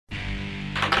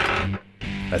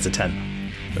That's a 10.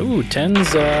 Ooh, 10's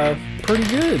pretty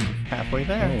good. Halfway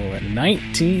there. Oh,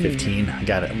 19. 15. I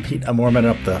got it. I'm warming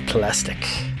up the plastic.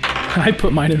 I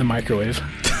put mine in the microwave.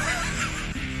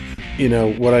 You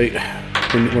know,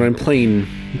 when I'm playing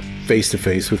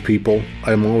face-to-face with people,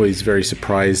 I'm always very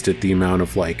surprised at the amount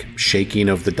of, like, shaking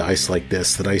of the dice like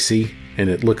this that I see. And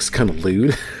it looks kind of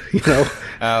lewd, you know?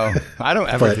 Oh, I don't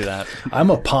ever do that. I'm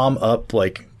a palm up,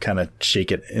 like, kind of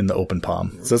shake it in the open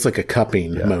palm. So that's like a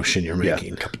cupping motion you're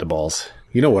making. Yeah, cup the balls.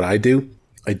 You know what I do?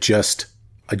 I just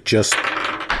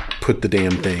put the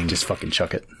damn thing. Just fucking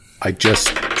chuck it. I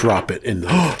just drop it in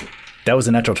the... That was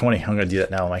a natural 20. I'm going to do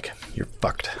that now, Mike. You're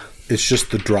fucked. It's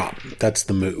just the drop. That's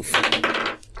the move.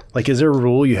 Like, is there a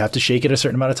rule you have to shake it a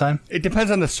certain amount of time? It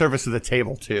depends on the surface of the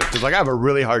table, too. Because, like, I have a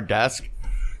really hard desk,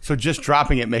 so just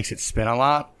dropping it makes it spin a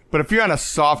lot. But if you're on a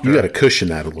softer... You got to cushion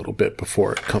that a little bit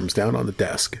before it comes down on the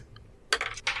desk.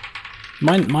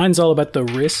 Mine's all about the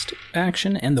wrist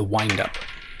action and the wind-up.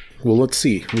 Well, let's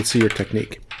see. Let's see your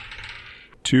technique.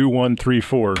 2, 1, 3,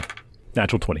 4.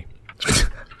 Natural 20.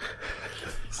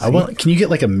 Can you get,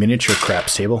 like, a miniature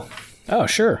craps table? Oh,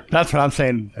 sure. That's what I'm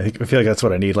saying. I feel like that's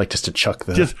what I need, like, just to chuck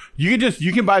the...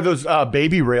 You can buy those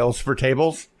baby rails for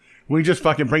tables. We just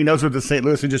fucking bring those with the St.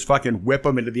 Louis and just fucking whip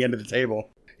them into the end of the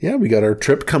table. Yeah, we got our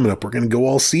trip coming up. We're going to go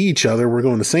all see each other. We're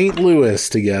going to St. Louis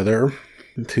together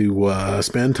to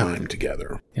spend time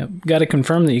together. Yep. Got to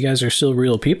confirm that you guys are still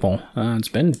real people. It's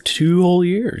been 2 whole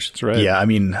years. That's right. Yeah, I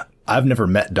mean, I've never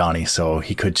met Donnie, so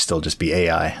he could still just be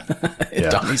AI. Yeah.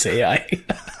 Donnie's AI.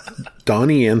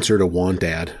 Donnie answered a want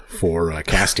ad for a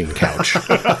casting couch.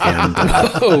 And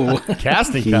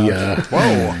Casting couch.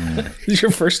 Whoa. This is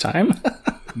your first time?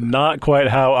 Not quite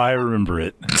how I remember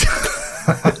it.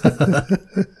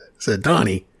 said,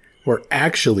 Donnie, we're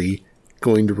actually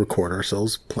going to record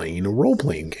ourselves playing a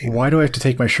role-playing game. Why do I have to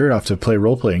take my shirt off to play a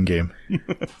role-playing game?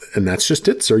 And that's just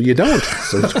it, sir. You don't.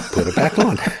 So just put it back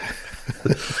on.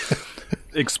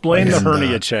 Explain the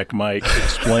hernia check, Mike.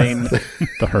 Explain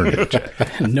the hernia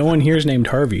check. No one here's named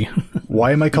Harvey.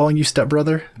 Why am I calling you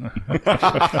stepbrother?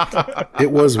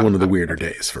 It was one of the weirder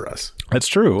days for us. That's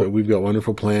true. But we've got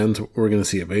wonderful plans. We're going to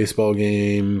see a baseball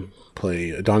game.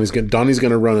 Donnie's going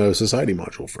to run a society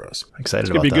module for us. Excited It's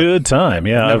gonna about be a that. good time.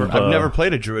 Yeah, I've never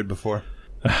played a druid before.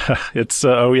 It's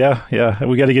oh yeah.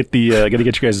 We got to get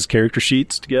you guys' character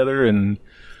sheets together and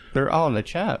They're all in the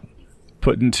chat.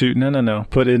 put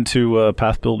into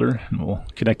Path Builder, and we'll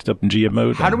connect it up in GM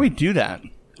mode. How do we do that?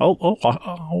 I'll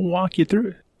walk you through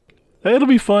it. It'll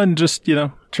be fun. Just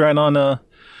trying on a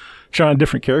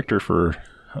different character for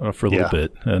a little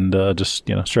bit, and just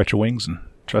stretch your wings and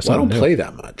try Well, I something don't new. play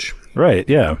that much. Right?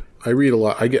 Yeah. I read a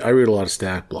lot. I read a lot of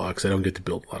stat blocks. I don't get to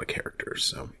build a lot of characters,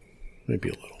 so maybe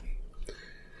a little.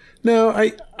 No,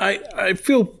 I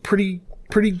feel pretty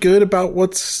good about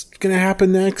what's going to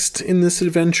happen next in this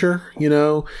adventure.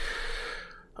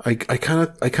 I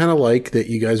kind of like that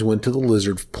you guys went to the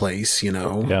lizard place.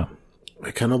 Yeah. I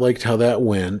kind of liked how that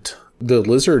went. The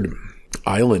lizard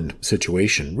island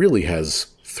situation really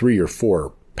has 3 or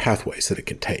 4 pathways that it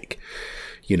can take.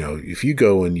 If you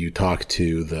go and you talk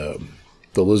to the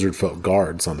lizard folk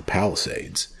guards on the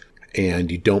Palisades and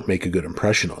you don't make a good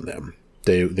impression on them,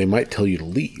 they might tell you to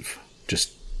leave.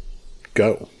 Just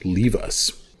go. Leave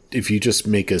us. If you just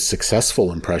make a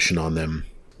successful impression on them,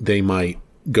 they might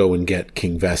go and get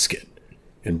King Vesket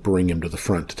and bring him to the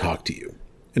front to talk to you.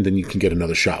 And then you can get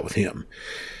another shot with him.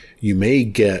 You may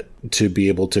get to be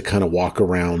able to kind of walk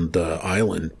around the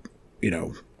island,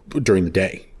 during the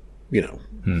day.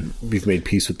 You've made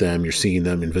peace with them, you're seeing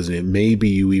them and visiting. Maybe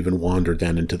you even wander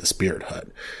then into the spirit hut.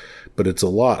 But it's a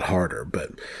lot harder.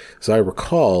 But as I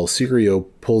recall, Sirio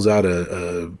pulls out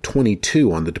a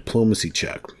 22 on the diplomacy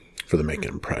check for the make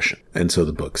an impression. And so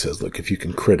the book says, look, if you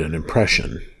can crit an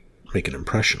impression, make an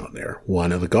impression on there.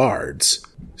 One of the guards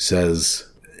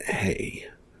says, hey,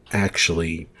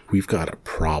 actually, we've got a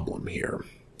problem here.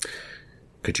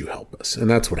 Could you help us? And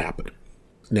that's what happened.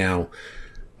 Now,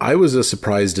 I was as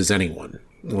surprised as anyone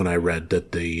when I read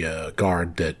that the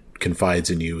guard that confides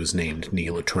in you is named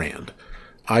Neela Trand.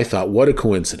 I thought, what a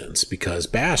coincidence, because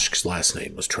Bashk's last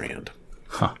name was Trand.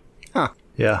 Huh.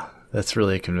 Yeah, that's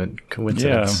really a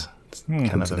coincidence. Yeah. It's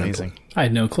kind of amazing. I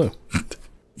had no clue.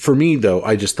 For me, though,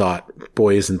 I just thought,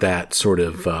 boy, isn't that sort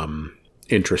of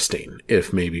interesting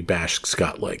if maybe Bashk's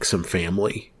got, like, some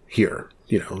family here.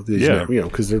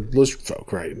 Because they're lizard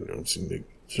folk, right?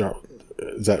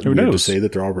 Is that Who weird knows? to say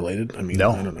that they're all related? I mean,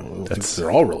 No. I don't know. I don't think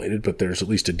they're all related, but there's at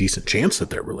least a decent chance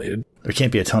that they're related. There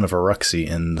can't be a ton of Aruxi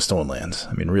in the Stonelands.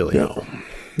 I mean, really.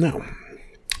 No.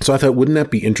 So I thought, wouldn't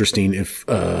that be interesting if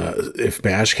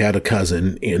Bashk had a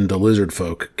cousin in the lizard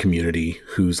folk community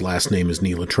whose last name is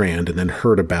Neela Trand, and then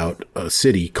heard about a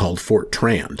city called Fort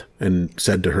Trand and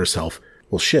said to herself,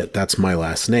 well, shit, that's my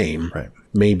last name. Right.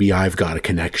 Maybe I've got a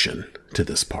connection to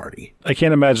this party. I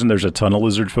can't imagine there's a ton of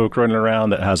lizard folk running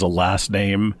around that has a last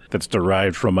name that's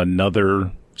derived from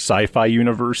another sci-fi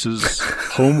universe's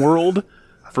homeworld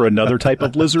for another type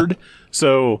of lizard.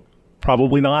 So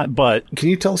probably not, but... Can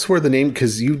you tell us where the name...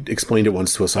 Because you explained it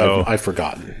once to us. I've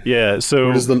forgotten. Yeah, so...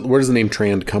 Where does the name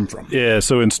Trand come from? Yeah,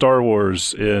 so in Star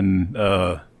Wars, in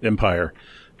Empire,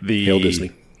 Hail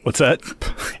Disney. What's that?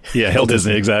 Yeah, Hail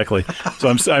Disney, exactly.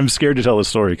 So I'm scared to tell the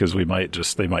story because they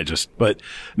might just... But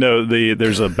no,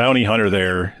 there's a bounty hunter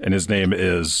there, and his name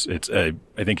is... I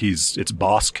think it's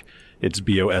Bosk. It's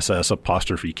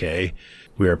BOSS''K.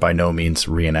 We are by no means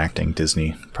reenacting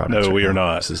Disney products. No, we are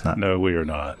not. This is not. No, we are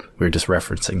not. We're just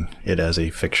referencing it as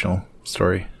a fictional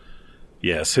story.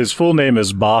 Yes, his full name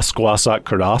is Bosk Wasak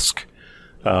Kurdask.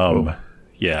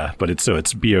 Yeah, but it's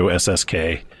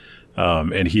BOSSK.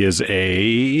 And he is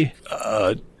a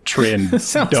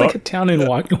Sounds like a town in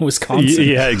Wisconsin.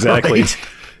 Yeah, exactly. Right?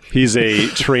 He's a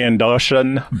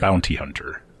Trandoshan bounty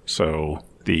hunter. So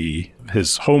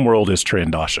his homeworld is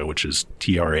Trandosha, which is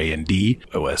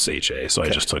TRANDOSHA. So I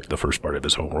just took the first part of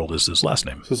his homeworld as his last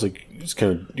name. So it's like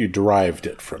you derived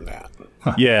it from that.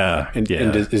 Huh. Yeah. And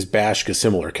is Bashk a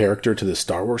similar character to the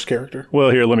Star Wars character?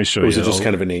 Well, here, let me show you. Or was it just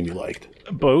kind of a name you liked?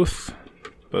 Both.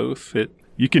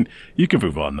 You can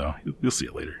move on though. You'll see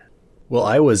it later. Well,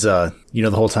 I was, the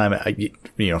whole time,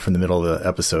 from the middle of the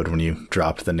episode when you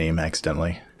dropped the name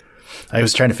accidentally, I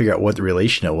was trying to figure out what the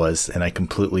relation it was, and I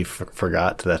completely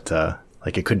forgot that,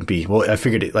 it couldn't be. Well, I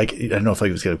figured it, I don't know if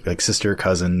it was like sister,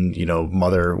 cousin,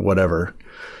 mother, whatever.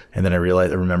 And then I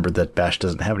remembered that Bash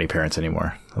doesn't have any parents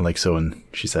anymore. And so when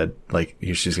she said,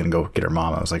 she's going to go get her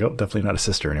mom, I was like, oh, definitely not a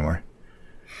sister anymore.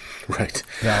 Right.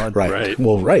 Valid. Right.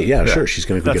 Well, right. Yeah, sure. She's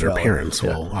going to go get her valid. parents.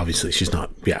 Yeah. Well, obviously she's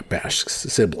not, Bash's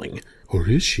sibling. Or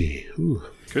is she? Ooh.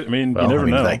 You never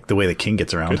know. Like the way the king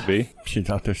gets around. Could be. She's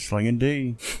out there slinging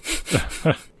D.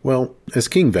 Well, as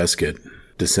King Vesket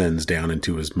descends down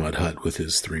into his mud hut with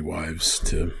his 3 wives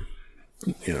to,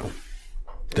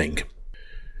 think,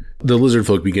 the lizard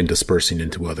folk begin dispersing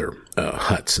into other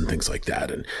huts and things like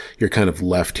that. And you're kind of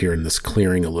left here in this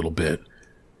clearing a little bit.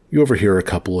 You overhear a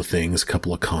couple of things, a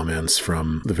couple of comments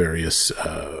from the various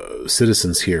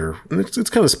citizens here. And it's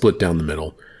kind of split down the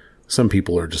middle. Some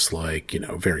people are just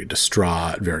very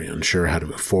distraught, very unsure how to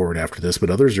move forward after this, but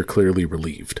others are clearly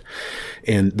relieved.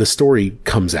 And the story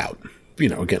comes out,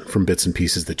 again, from bits and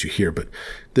pieces that you hear, but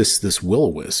this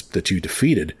will-o-wisp that you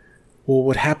defeated, well,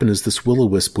 what happened is this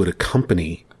will-o-wisp would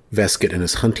accompany Vesket and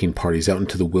his hunting parties out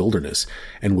into the wilderness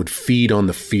and would feed on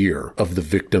the fear of the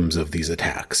victims of these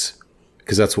attacks.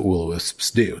 Because that's what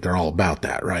will-o-wisps do. They're all about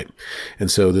that, right? And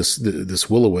so this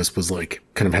will-o-wisp was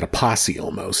kind of had a posse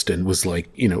almost and was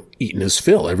eating his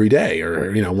fill every day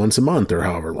or, once a month or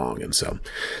however long. And so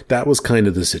that was kind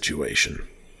of the situation.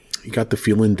 You got the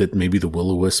feeling that maybe the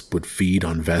will-o-wisp would feed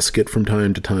on Vesket from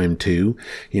time to time too,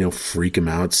 freak him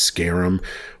out, scare him,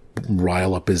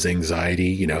 rile up his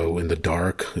anxiety, in the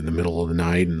dark, in the middle of the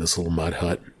night in this little mud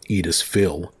hut, eat his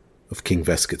fill of King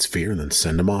Vesket's fear and then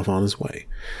send him off on his way.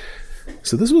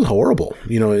 So this was horrible,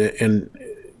 and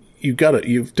you have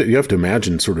to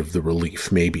imagine sort of the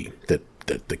relief maybe that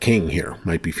the king here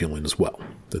might be feeling as well,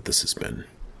 that this has been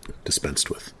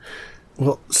dispensed with.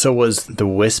 Well, so was the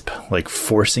wisp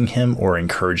forcing him or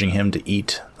encouraging him to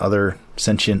eat other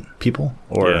sentient people?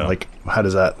 Or how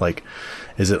does that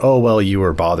is it, oh, well, you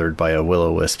were bothered by a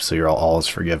will-o-wisp, so all is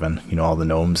forgiven, all the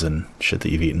gnomes and shit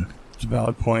that you've eaten? It's a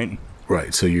valid point.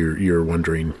 Right. So you're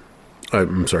wondering,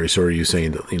 I'm sorry, so are you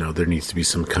saying that, there needs to be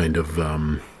some kind of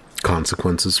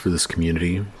consequences for this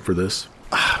community for this?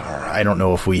 I don't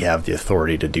know if we have the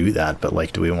authority to do that,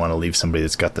 but do we want to leave somebody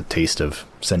that's got the taste of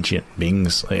sentient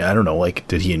beings? I don't know.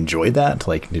 Did he enjoy that?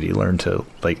 Did he learn to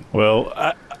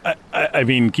Well, I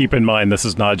mean, keep in mind, this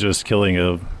is not just killing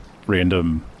a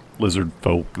random lizard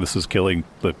folk. This is killing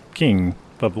the king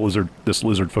of this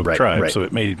lizard folk tribe. Right. So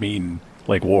it may mean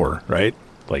war, right?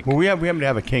 Well, we happen to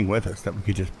have a king with us that we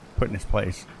could just put in his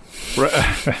place.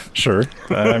 Sure.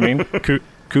 I mean,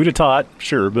 coup d'etat,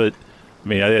 sure, but I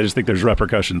mean, I just think there's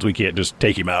repercussions. We can't just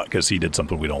take him out because he did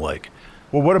something we don't like.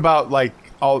 Well, what about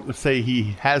I'll say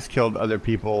he has killed other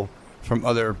people from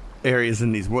other areas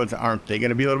in these woods? Aren't they going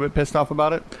to be a little bit pissed off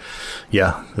about it?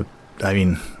 Yeah. I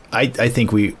mean, I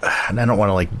think I don't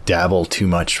want to dabble too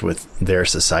much with their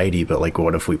society, but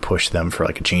what if we push them for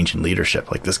a change in leadership?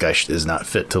 This guy is not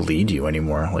fit to lead you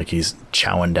anymore. He's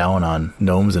chowing down on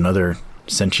gnomes and other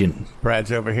sentient.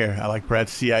 Brad's over here. I like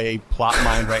Brad's CIA plot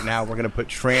mind right now. We're going to put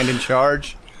Trand in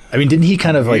charge. I mean, didn't he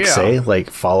kind of say,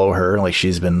 follow her, like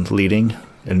she's been leading,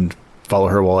 and follow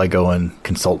her while I go and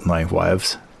consult my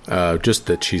wives? Just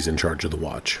that she's in charge of the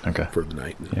watch for the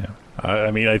night. Yeah.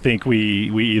 I mean, I think we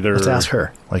either... Let's ask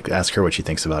her. Ask her what she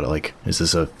thinks about it. Like, is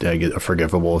this a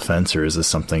forgivable offense, or is this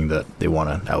something that they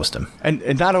want to oust him?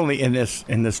 And not only in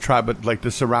this tribe, but like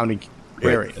the surrounding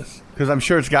areas. Because I'm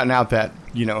sure it's gotten out that,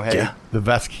 the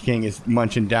Vesket King is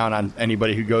munching down on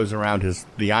anybody who goes around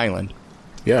the island.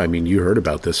 Yeah, I mean, you heard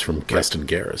about this from Keston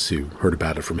Garrus, who heard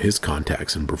about it from his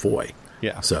contacts in Brevoy.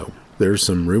 Yeah. So there's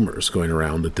some rumors going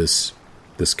around that this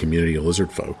community of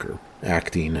lizard folk are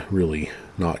acting really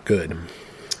not good.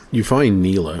 You find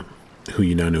Neela, who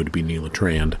you now know to be Neela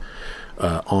Trand,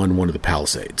 on one of the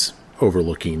palisades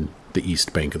overlooking the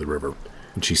east bank of the river.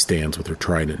 And she stands with her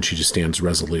trident, and she just stands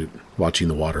resolute, watching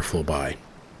the water flow by.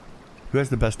 Who has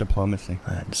the best diplomacy?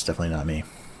 It's definitely not me.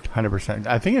 100%.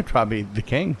 I think it's probably the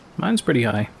king. Mine's pretty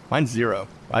high. Mine's 0.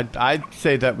 I'd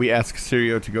say that we ask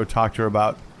Sirio to go talk to her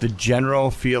about the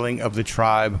general feeling of the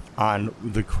tribe on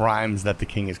the crimes that the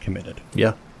king has committed.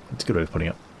 Yeah, that's a good way of putting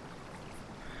it.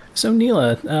 So,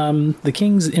 Neela, the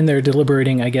king's in there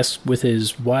deliberating, I guess, with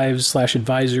his wives /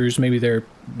 advisors. Maybe they're...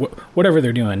 whatever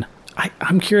they're doing.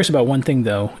 I'm curious about one thing,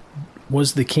 though.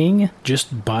 Was the king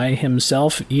just by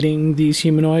himself eating these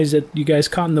humanoids that you guys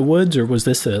caught in the woods, or was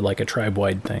this a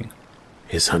tribe-wide thing?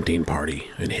 His hunting party,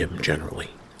 and him generally.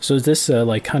 So is this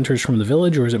hunters from the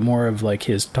village, or is it more of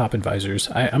his top advisors?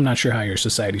 I'm not sure how your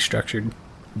society's structured.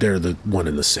 They're the one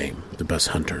and the same. The best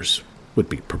hunters would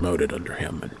be promoted under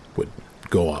him and would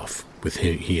go off with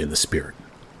he and the spirit.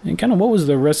 And kind of what was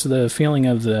the rest of the feeling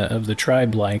of the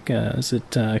tribe like? Is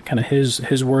it kind of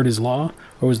his word is law,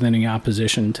 or was there any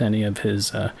opposition to any of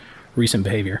his recent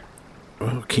behavior?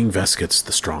 Well, King Vesket's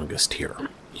the strongest here.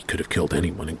 He could have killed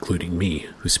anyone, including me,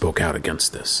 who spoke out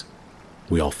against this.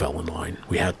 We all fell in line.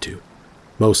 We had to.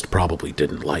 Most probably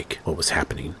didn't like what was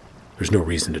happening. There's no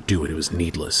reason to do it. It was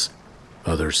needless.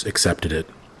 Others accepted it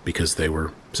because they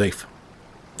were safe.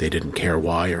 They didn't care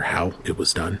why or how it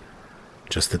was done.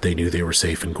 Just that they knew they were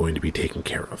safe and going to be taken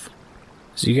care of.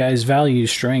 So you guys value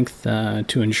strength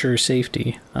to ensure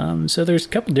safety. So there's a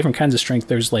couple different kinds of strength.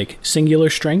 There's singular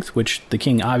strength, which the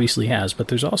king obviously has, but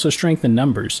there's also strength in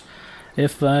numbers.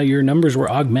 If your numbers were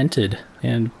augmented,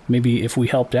 and maybe if we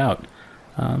helped out,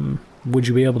 would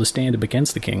you be able to stand up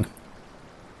against the king?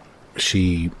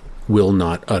 She will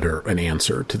not utter an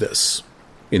answer to this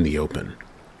in the open,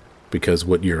 because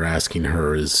what you're asking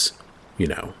her is,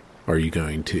 are you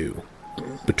going to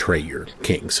betray your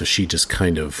king? So she just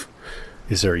kind of...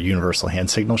 Is there a universal hand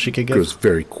signal she could give? Goes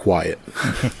very quiet.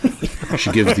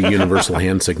 She gives the universal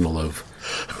hand signal of,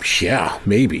 yeah,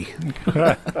 maybe.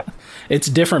 It's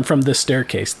different from the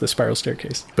staircase, the spiral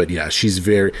staircase. But yeah,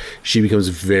 she becomes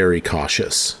very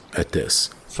cautious at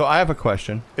this. So I have a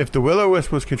question. If the Will-O-Wisp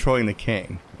was controlling the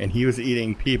king, and he was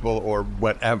eating people or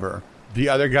whatever, the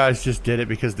other guys just did it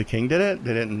because the king did it?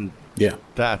 They didn't... Yeah.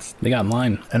 They got in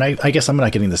line. And I guess I'm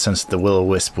not getting the sense that the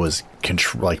Will-O-Wisp was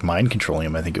mind controlling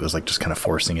him. I think it was just kind of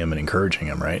forcing him and encouraging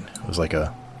him, right? It was like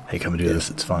hey, come and do this,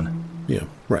 it's fun. Yeah,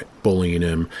 right. Bullying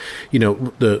him.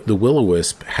 The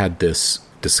Will-O-Wisp had this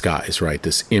disguise, right?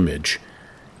 This image.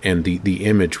 And the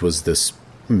image was this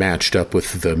matched up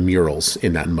with the murals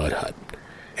in that mud hut.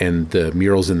 And the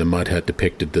murals in the mud hut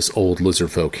depicted this old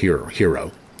lizardfolk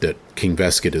hero that King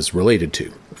Vesket is related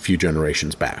to a few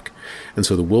generations back. And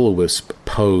so the Will-O-Wisp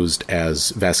posed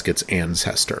as Vesket's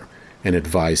ancestor and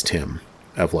advised him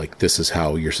of this is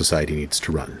how your society needs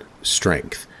to run.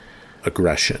 Strength,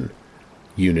 aggression,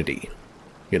 unity,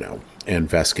 and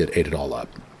Vesket ate it all up.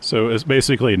 So it's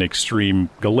basically an extreme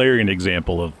Galarian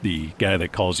example of the guy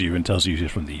that calls you and tells you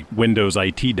he's from the Windows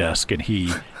IT desk and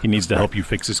he needs to help you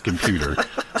fix his computer.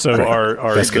 So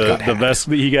right. the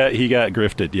Vesket he got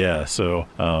grifted, yeah. So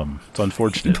it's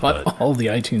unfortunate. He bought all the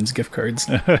iTunes gift cards.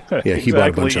 Yeah, he bought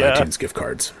a bunch of iTunes gift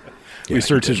cards. We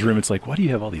searched his room. It's why do you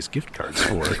have all these gift cards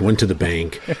for? He went to the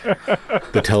bank.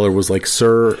 The teller was like,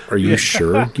 "Sir, are you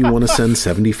sure you want to send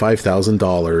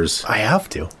 $75,000? I have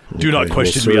to. Do not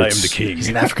question me. I am the king. He's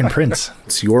an African prince.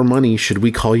 It's your money. Should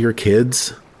we call your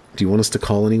kids? Do you want us to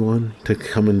call anyone to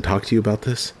come and talk to you about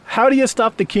this?" How do you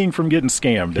stop the king from getting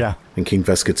scammed? Yeah. And King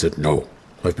Vesket said, "No,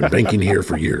 I've been banking here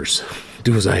for years.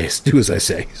 Do as I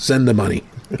say. Send the money."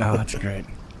 Oh, that's great.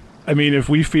 I mean, if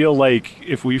we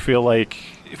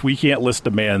can't list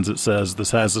demands that says this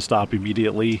has to stop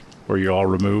immediately or you're all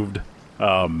removed,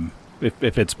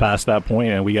 if it's past that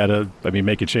point and we got to,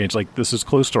 make a change, this is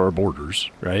close to our borders,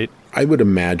 right? I would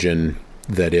imagine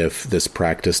that if this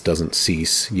practice doesn't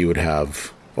cease, you would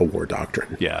have a war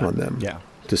doctrine Yeah. on them. Yeah.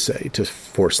 To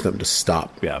force them to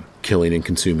stop Yeah. killing and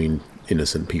consuming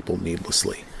innocent people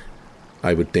needlessly.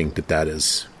 I would think that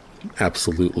is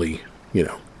absolutely,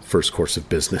 first course of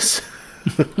business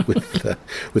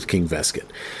with King Vesket.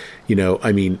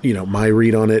 My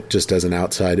read on it, just as an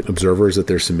outside observer, is that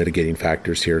there's some mitigating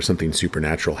factors here. Something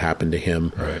supernatural happened to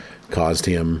him, Right. caused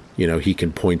him, he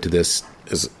can point to this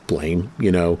as blame,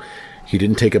 He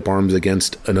didn't take up arms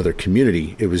against another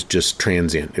community. It was just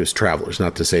transient. It was travelers.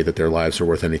 Not to say that their lives are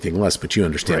worth anything less, but you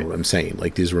understand Right. what I'm saying.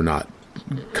 Like, these were not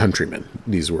countrymen.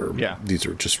 These were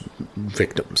just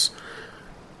victims.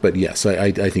 But yes,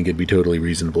 I think it'd be totally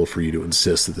reasonable for you to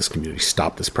insist that this community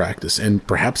stop this practice. And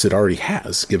perhaps it already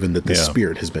has, given that this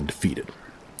spirit has been defeated.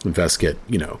 And Vesket,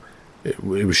 it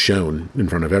was shown in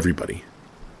front of everybody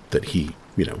that he,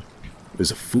 is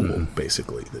a fool,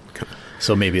 basically. That kind of,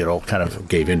 So maybe it'll kind of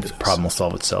gave in to the this. problem will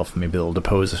solve itself. Maybe they'll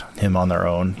depose him on their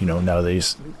own. Now that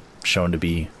he's shown to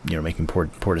be, making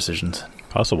poor decisions.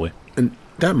 Possibly. And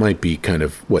that might be kind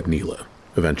of what Neela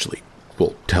eventually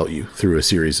will tell you through a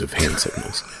series of hand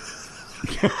signals.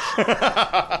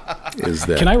 Is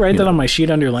that, Can I write that on my sheet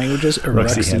under languages?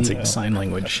 Ruxy hand Eruxy signal. sign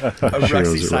language. A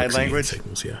Ruxy sign Ruxy language.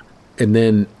 signals, yeah. And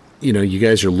then, you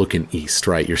guys are looking east,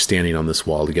 right? You're standing on this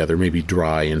wall together. Maybe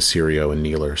Dry and Sirio and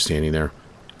Neela are standing there.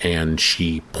 And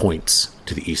she points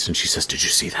to the east and she says, "Did you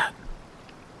see that?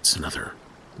 It's another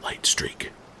light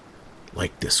streak.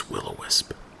 Like this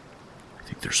will-o-wisp. I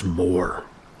think there's more.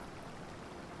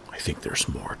 I think there's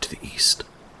more to the east."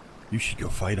 You should go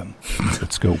fight him.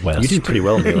 Let's go west. You did pretty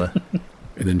well, Neela.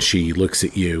 And then she looks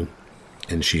at you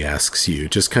and she asks you,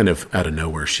 just kind of out of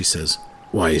nowhere, she says,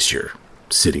 "Why is your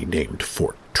city named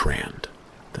Fort Trand?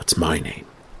 That's my name."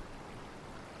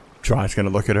 Dry's going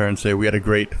to look at her and say, "We had a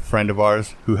great friend of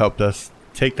ours who helped us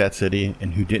take that city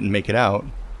and who didn't make it out.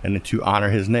 And to honor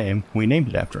his name, we named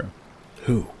it after him.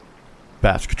 Who?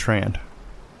 Vesket Trand."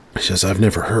 She says, "I've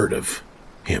never heard of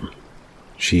him."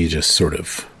 She just sort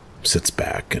of sits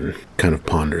back and kind of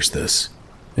ponders this.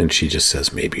 And she just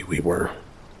says, "Maybe we were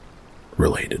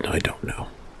related. I don't know."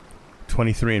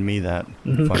 23 and me that.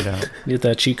 Find out. Get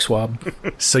that cheek swab.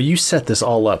 So you set this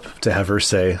all up to have her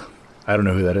say, "I don't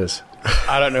know who that is."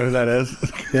 I don't know who that is.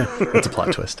 Yeah. That's a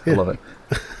plot twist. I love it.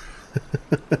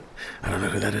 I don't know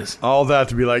who that is. All that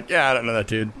to be like, yeah, I don't know that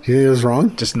dude. She is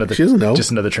wrong. Just another. She doesn't know.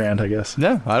 Just another Trand, I guess.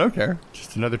 No, I don't care.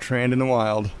 Just another Trand in the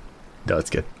wild. No, it's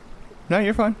good. No,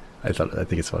 you're fine. I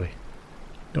think it's funny.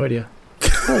 No idea.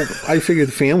 I figured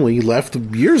the family left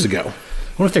years ago.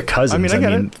 What if they're cousins? I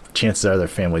get chances are their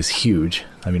family's huge.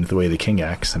 The way the king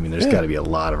acts, there's got to be a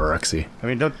lot of Eruxy.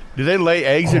 Do they lay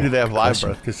eggs or do they have live question.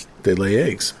 birth? Because They lay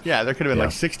eggs. yeah, there could have been Yeah.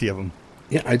 like 60 of them.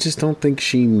 Yeah, I just don't think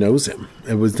she knows him.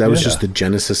 That was just the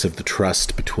genesis of the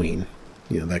trust between,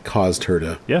 that caused her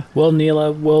to. Yeah. Well,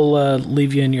 Neela, we'll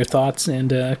leave you in your thoughts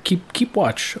and keep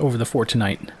watch over the fort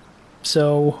tonight.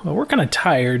 So we're kind of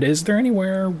tired. Is there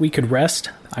anywhere we could rest?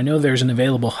 I know there's an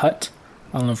available hut.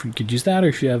 I don't know if we could use that or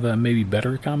if you have maybe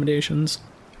better accommodations.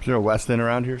 Is there a West End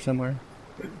around here somewhere?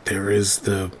 There is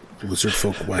the Lizard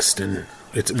Folk Weston.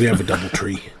 We have a double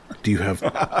tree. Do you have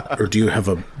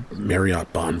a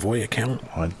Marriott Bonvoy account?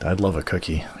 I'd love a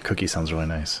cookie. A cookie sounds really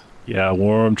nice. Yeah, a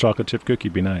warm chocolate chip cookie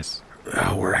would be nice.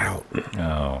 Oh, we're out.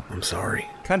 Oh. I'm sorry.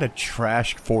 What kind of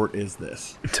trash fort is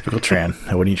this? Typical Tran.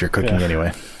 I wouldn't eat your cooking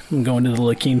anyway. I'm going to the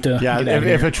La Quinta. Yeah, Get out of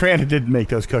if here. a Trand did make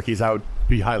those cookies, I would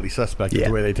be highly suspect of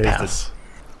the way they tasted. pass.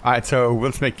 All right, so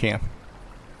let's make camp.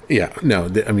 Yeah, no,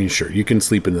 sure, you can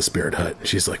sleep in the spirit hut.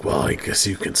 She's like, "Well, I guess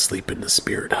you can sleep in the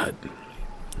spirit hut.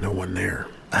 No one there."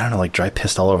 I don't know, like dry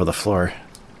pissed all over the floor.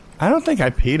 I don't think I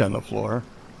peed on the floor.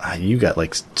 You got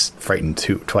like frightened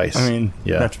twice. I mean,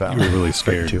 yeah, that's valid. You were really Frightened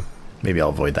scared. too. Maybe I'll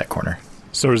avoid that corner.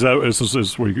 So are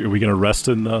we going to rest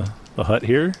in the hut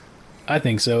here? I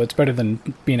think so. It's better than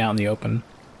being out in the open.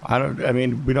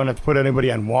 We don't have to put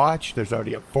anybody on watch. There's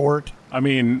already a fort.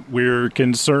 We're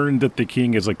concerned that the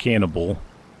king is a cannibal,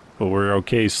 but we're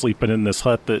okay sleeping in this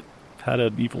hut that had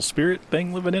an evil spirit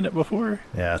thing living in it before.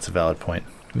 Yeah, that's a valid point.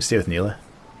 Can we stay with Neela?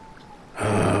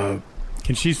 Can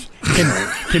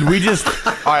we just?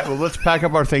 All right, well, let's pack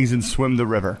up our things and swim the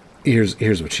river. Here's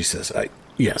what she says.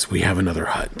 Yes, we have another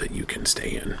hut that you can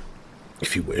stay in,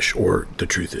 if you wish. Or the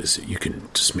truth is, you can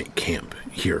just make camp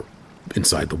here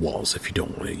inside the walls if you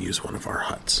don't want to use one of our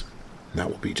huts. That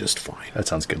will be just fine. That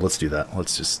sounds good. Let's do that.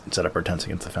 Let's just set up our tents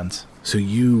against the fence. So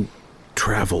you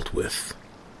traveled with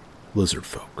lizard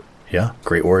folk, Yeah,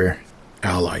 great warrior.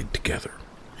 allied together,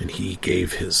 and he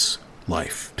gave his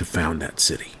life to found that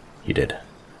city. He did.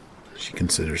 She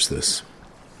considers this.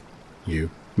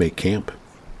 You make camp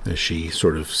as she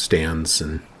sort of stands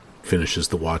and finishes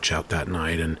the watch out that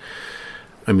night. And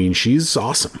I mean, she's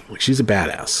awesome. Like, she's a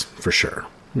badass, for sure.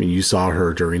 I mean, you saw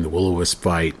her during the Will-O-Wisp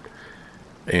fight,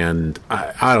 and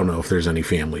I don't know if there's any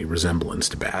family resemblance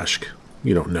to Bashk.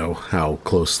 You don't know how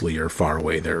closely or far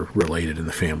away they're related in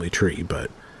the family tree,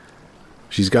 but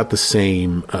she's got the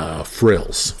same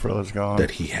frills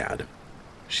that he had.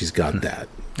 She's got that.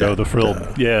 Oh, the frill.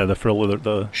 The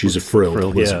frill. She's a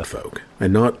frilled lizard folk.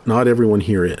 And not everyone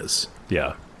here is.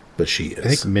 Yeah. But she is. I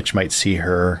think Mitch might see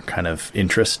her kind of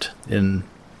interest in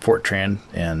Fort Tran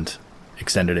and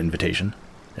extend an invitation,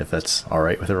 if that's all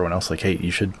right with everyone else. Like, hey,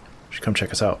 you should come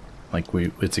check us out. Like,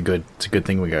 it's a good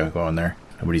thing we got going there.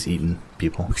 Nobody's eating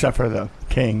people except for the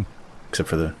king, except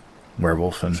for the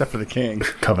werewolf, and except for the king,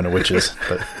 coven of witches.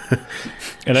 But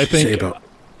and I think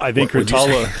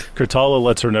Kurtala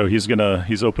lets her know he's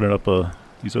opening up a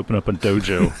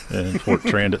dojo in Fort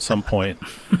Trand at some point,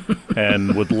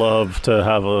 and would love to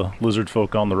have a lizard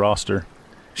folk on the roster.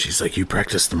 She's like, you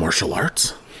practice the martial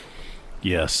arts?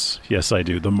 Yes, I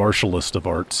do. The martialist of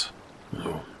arts.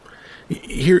 Oh.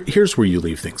 Here's where you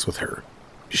leave things with her.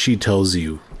 She tells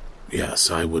you, yes,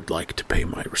 I would like to pay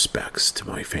my respects to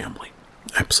my family.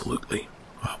 Absolutely.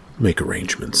 I'll make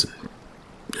arrangements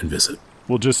and visit.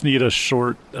 We'll just need a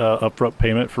short upfront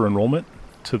payment for enrollment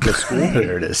to the school.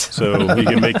 There it is. So we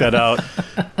can make that out.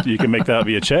 You can make that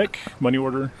via check, money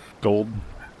order, gold,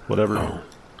 whatever. Oh.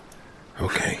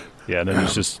 Okay. Yeah, and then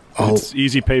it's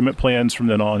easy payment plans from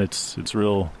then on. It's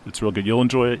real good. You'll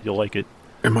enjoy it. You'll like it.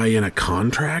 Am I in a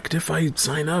contract if I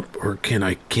sign up, or can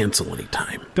I cancel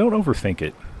anytime? Don't overthink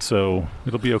it. So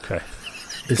it'll be okay.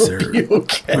 Is there?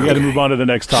 Okay. We got to move on to the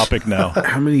next topic now.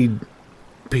 How many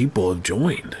people have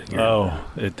joined? Or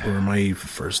am I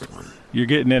first one? You're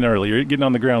getting in early. You're getting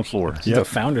on the ground floor. It's the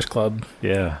Founders Club.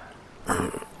 Yeah.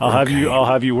 I'll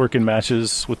have you working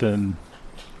matches within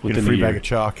a free bag of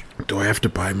chalk. Do I have to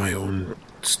buy my own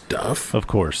stuff? Of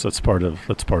course, that's part of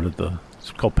the. It's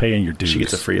called paying your dues. She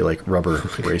gets a free rubber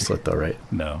bracelet though, right?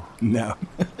 No.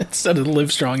 Instead of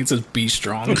live strong, it says be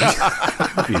strong. Be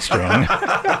strong.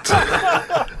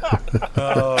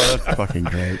 Oh, that's fucking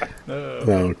great.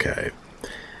 Okay.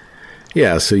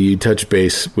 Yeah, so you touch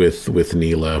base with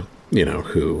Neela,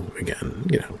 who again,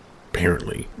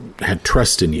 apparently had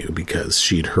trust in you because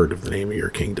she'd heard of the name of your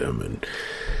kingdom, and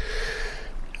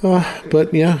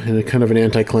but yeah, in a kind of an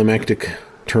anticlimactic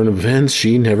turn of events,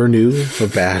 she never knew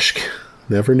of Bashk,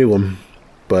 never knew him,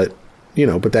 but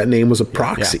that name was a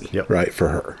proxy, right, for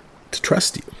her to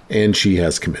trust you, and she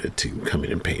has committed to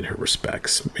coming and paying her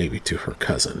respects, maybe to her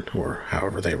cousin or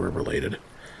however they were related.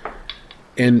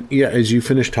 And yeah, as you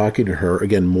finish talking to her,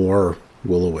 again, more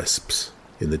will-o-wisps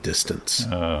in the distance.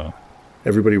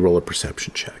 Everybody roll a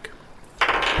perception check.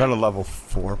 Got a level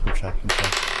 4 perception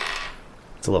check.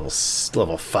 It's a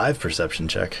level 5 perception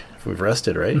check. If we've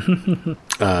rested, right?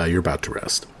 You're about to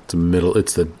rest.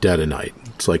 It's the dead of night.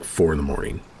 It's like 4 a.m.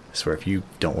 I swear, if you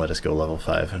don't let us go level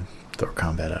 5 and throw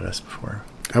combat at us before.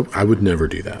 I would never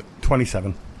do that.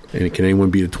 27. And can anyone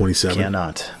beat a 27?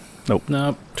 Cannot.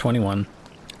 Nope. 21.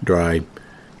 Dry.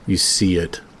 You see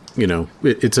it.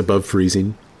 It's above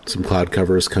freezing. Some cloud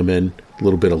covers come in. A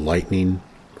little bit of lightning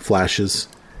flashes.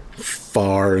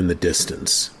 Far in the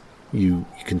distance, you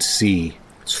can see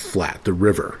it's flat. The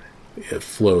river, it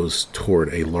flows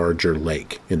toward a larger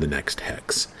lake in the next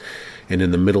hex. And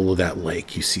in the middle of that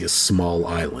lake, you see a small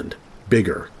island.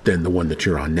 Bigger than the one that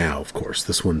you're on now, of course.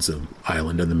 This one's an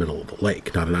island in the middle of the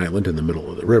lake, not an island in the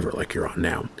middle of the river like you're on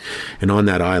now. And on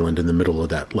that island in the middle of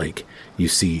that lake, you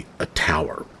see a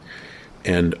tower.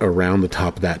 And around the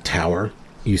top of that tower,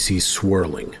 you see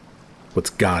swirling what's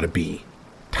got to be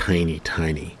tiny,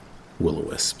 tiny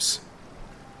will-o-wisps.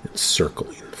 And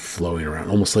circling, flowing around,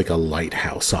 almost like a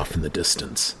lighthouse off in the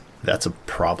distance. That's a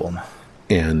problem.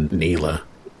 And Neela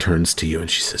turns to you and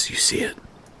she says, you see it?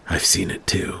 I've seen it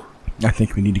too. I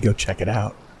think we need to go check it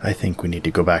out. I think we need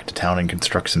to go back to town and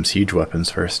construct some siege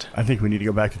weapons first. I think we need to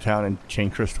go back to town and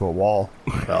chain Chris to a wall.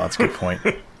 Well, that's a good point.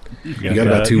 You got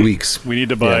about 2 weeks. We need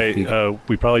to buy...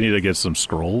 we probably need to get some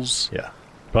scrolls. Yeah.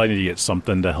 Probably need to get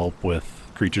something to help with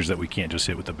creatures that we can't just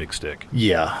hit with a big stick.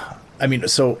 Yeah. I mean,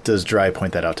 so does Dry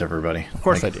point that out to everybody? Of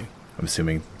course I do. I'm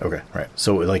assuming. Okay, right.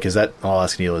 So, is that... I'll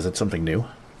ask Neil, is that something new?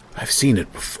 I've seen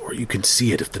it before. You can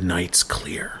see it if the night's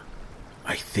clear.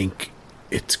 I think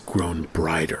it's grown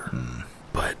brighter,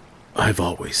 but I've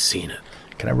always seen it.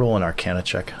 Can I roll an Arcana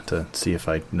check to see if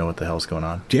I know what the hell's going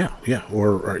on? Yeah,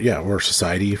 or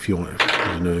Society if you want.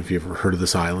 I don't know if you ever heard of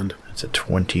this island. It's a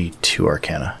 22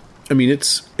 Arcana. I mean,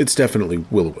 it's definitely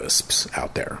will-o-wisps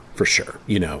out there for sure.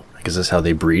 Is this how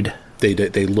they breed? They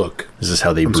look. Is this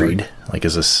how they breed? Sorry.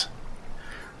 Is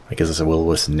this a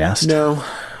will-o-wisp nest? No,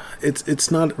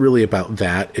 It's not really about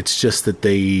that. It's just that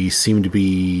they seem to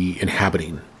be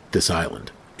inhabiting this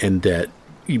island, and that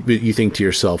you think to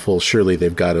yourself, well, surely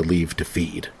they've got to leave to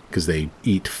feed because they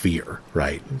eat fear,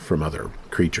 right, from other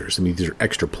creatures. I mean, these are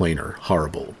extraplanar,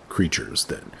 horrible creatures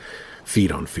that feed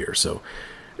on fear. So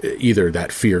either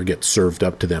that fear gets served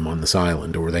up to them on this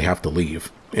island, or they have to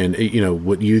leave. And,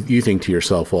 what you think to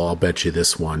yourself, well, I'll bet you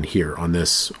this one here on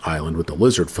this island with the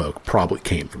lizard folk probably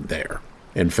came from there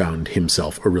and found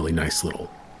himself a really nice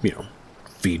little,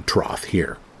 feed trough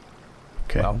here.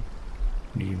 Okay. Well,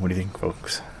 What do you think,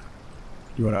 folks?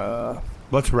 you wanna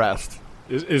let's rest.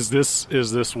 Is this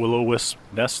will-o-wisp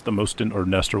nest the most or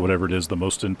nest or whatever it is the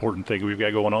most important thing we've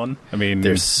got going on? I mean,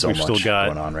 There's so we've much still got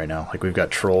going on right now. Like we've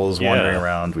got trolls wandering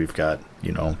around. We've got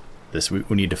this. We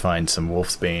need to find some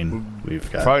wolfsbane. We've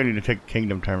got Probably need to take a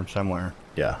kingdom term somewhere.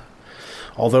 yeah.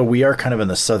 Although we are kind of in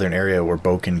the southern area where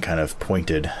Boken kind of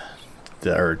pointed,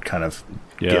 or kind of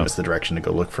gave us the direction to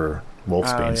go look for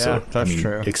wolfsbane. Yeah, So that's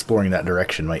true. Exploring that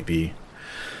direction might be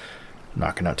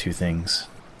knocking out two things.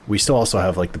 We still also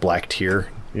have like the Black Tier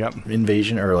Yep.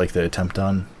 invasion, or like the attempt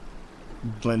on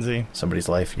Lindsay. somebody's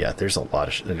life. Yeah, there's a lot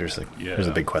of there's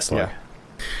a big quest log. Yeah.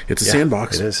 It's a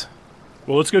sandbox. It is.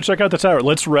 Well, let's go check out the tower.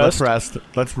 Let's rest.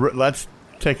 Let's rest. Let's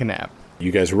take a nap.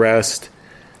 You guys rest,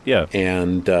 Yeah.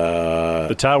 and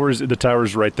The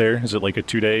tower's right there. Is it like a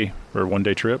 2-day or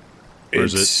 1-day trip? Or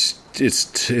is it?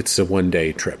 it's a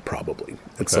 1-day trip probably.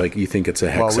 It's like you think it's a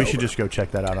hex. Well, we should over. just go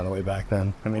check that out on the way back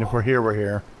then. I mean, if we're here, we're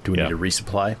here. Do we Yeah. need to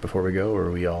resupply before we go, or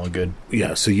are we all good?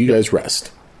 Yeah, so you guys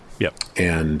rest. Yep.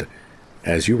 And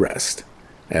as you rest,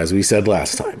 as we said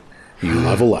last time, you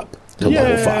level up to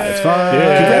level 5.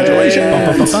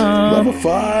 Congratulations! Level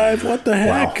 5. What the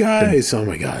heck, guys? Oh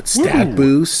my god. Stat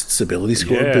boosts, ability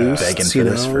score Yeah. Begging boosts, for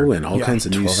this for and all kinds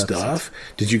of new 12 stuff. episodes.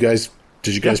 Did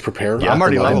you guys prepare? Yeah, I'm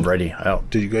already I'm leveled. ready.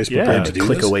 Did you guys prepare Yeah. to do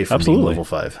Click this? away from Absolutely. being level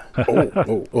 5.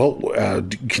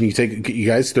 Can you take you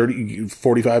guys 30,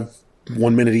 45,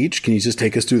 1 minute each? Can you just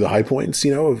take us through the high points,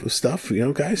 of stuff,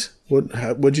 guys?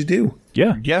 What'd you do?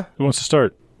 Yeah. Yeah. Who wants to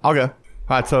start? I'll go.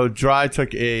 All right, so Dry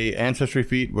took a ancestry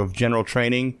feat with general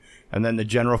training, and then the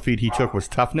general feat he took was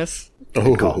toughness. Oh,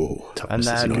 And Toughness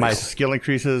is then my nice. skill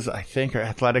increases, I think, are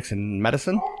athletics and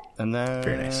medicine. And then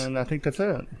Very nice. I think that's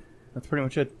it. That's pretty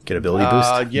much it. Get ability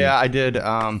boost. Yeah, I did.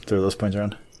 Throw those points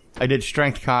around. I did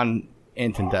strength, con,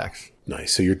 int, and dex.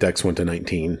 nice. So your dex went to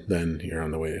 19, then you're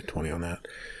on the way to 20 on that.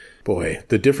 Boy,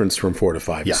 the difference from 4 to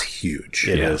 5 is huge.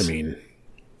 It is. I mean,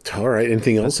 all right.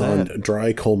 Anything else on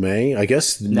Dry Colmay? I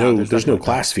guess there's no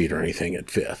class feat or anything at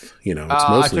 5th. It's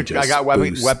mostly I got weapon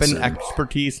boosts and-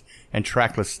 expertise and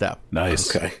trackless step.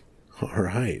 Nice. Okay. All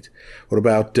right. What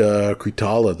about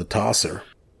Kritala, the Tosser?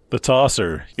 The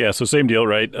tosser. Yeah, so same deal,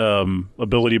 right?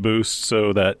 Ability boost,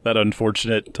 so that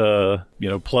unfortunate,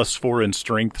 +4 in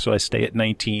strength, so I stay at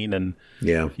 19, and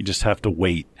Yeah. you just have to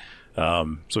wait.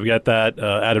 So we got that,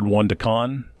 added 1 to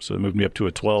con, so it moved me up to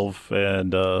a 12,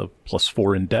 and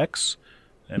 +4 in dex,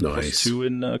 and Nice. +2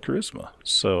 in charisma.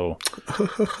 So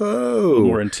Oh,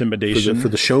 more intimidation. for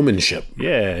the showmanship.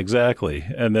 Yeah, exactly.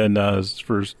 And then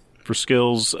for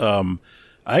skills,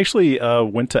 I actually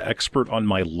went to expert on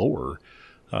my lore,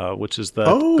 which is the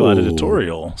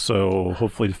gladiatorial. So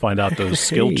hopefully to find out those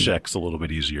skill checks a little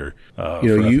bit easier. For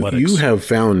You athletics. have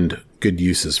found good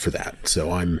uses for that. So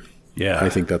Yeah. I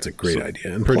think that's a great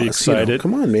idea. And pretty plus, excited.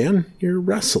 come on, man, you're a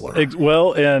wrestler.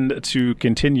 Well, and to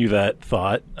continue that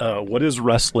thought, what is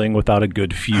wrestling without a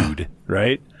good feud,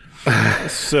 right?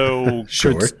 So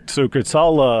Sure. So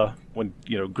Kritala, when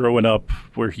growing up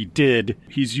where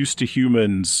he's used to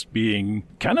humans being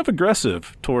kind of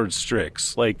aggressive towards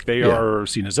Strix. Like they are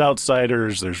seen as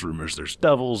outsiders. There's rumors there's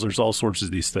devils. There's all sorts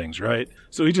of these things, right?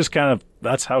 So he just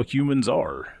that's how humans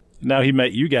are. Now he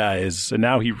met you guys, and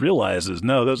now he realizes,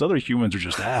 no, those other humans are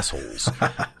just assholes.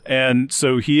 And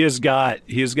so he has got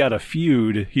a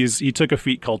feud. He took a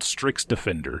feat called Strix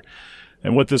Defender.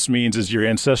 And what this means is your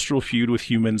ancestral feud with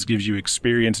humans gives you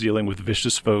experience dealing with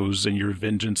vicious foes, and your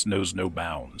vengeance knows no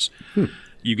bounds.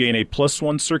 You gain a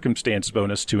 +1 circumstance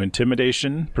bonus to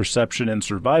intimidation, perception, and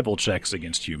survival checks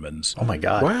against humans, Oh my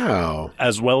god. Wow.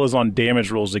 as well as on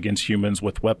damage rolls against humans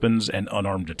with weapons and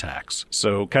unarmed attacks.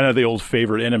 So kind of the old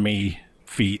favorite enemy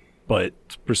feat, but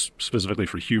specifically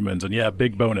for humans. And yeah,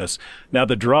 big bonus. Now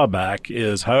the drawback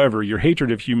is, however, your hatred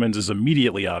of humans is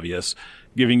immediately obvious,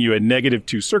 giving you a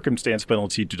 -2 circumstance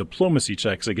penalty to diplomacy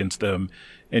checks against them,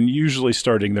 and usually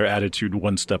starting their attitude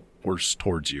one step worse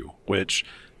towards you, which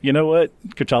you know what?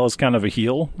 T'Challa's kind of a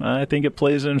heel. I think it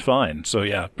plays in fine. So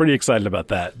yeah, pretty excited about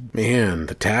that. Man,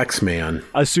 the tax man.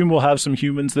 I assume we'll have some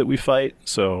humans that we fight,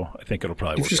 so I think it'll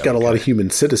probably You've work just out got a lot okay. of human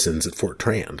citizens at Fort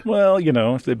Trand. Well,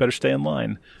 they better stay in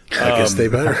line. I guess they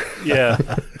better. Yeah.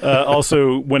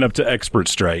 Also went up to expert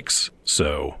strikes,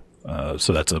 so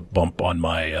that's a bump on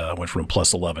my went from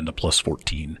plus 11 to plus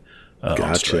 14 on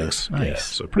Gotcha. strikes. Nice. Yeah,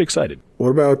 so pretty excited. What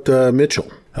about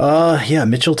Mitchell? Yeah,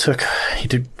 Mitchell he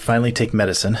did finally take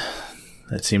medicine.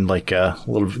 That seemed like a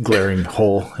little glaring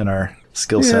hole in our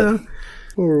skill set.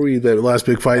 What were we? That last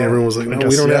big fight, everyone was like, no,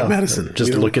 we don't have medicine.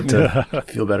 Just look it to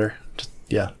feel better. Just,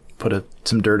 put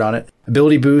some dirt on it.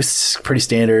 Ability boosts, pretty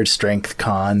standard. Strength,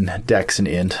 con, dex, and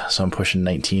int. So I'm pushing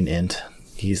 19 int.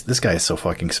 This guy is so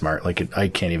fucking smart. Like, I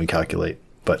can't even calculate.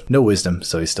 But no wisdom,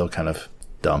 so he's still kind of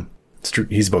dumb. It's true.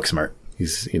 He's book smart.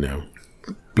 He's,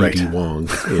 Right. B.D. Wong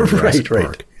in Jurassic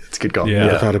Park. It's a good call.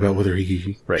 Yeah. I thought about whether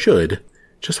he should,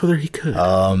 just whether he could.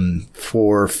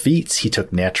 For feats, he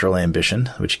took Natural Ambition,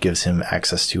 which gives him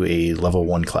access to a level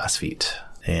 1 class feat.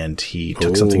 And he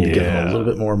took something to give him a little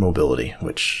bit more mobility,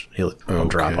 which he'll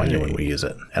drop on you when we use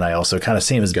it. And I also, kind of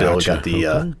same as Bill, got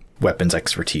the weapons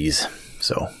expertise.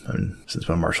 So, since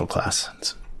I'm a martial class,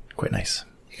 it's quite nice.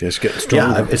 You guys are getting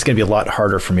stronger. Yeah, it's going to be a lot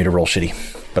harder for me to roll shitty,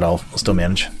 but I'll still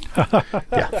manage.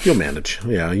 You'll manage.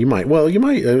 Yeah, you might. Well, you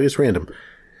might. It's random.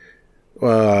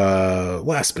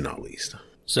 Last but not least.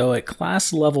 So at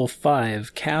class level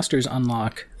 5, casters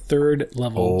unlock 3rd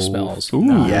level spells.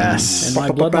 Ooh, yes. And my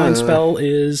bloodline spell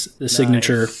is the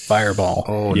signature Fireball.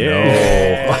 Oh,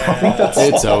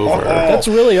 It's over. That's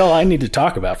really all I need to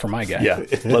talk about for my guy. Yeah,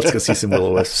 let's go see some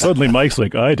will-o-wisps. Suddenly Mike's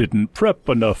like, I didn't prep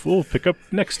enough. We'll pick up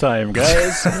next time,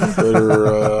 guys.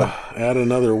 Better add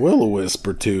another will-o-wisp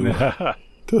or two to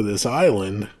this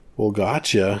island. Well,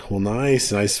 gotcha. Well,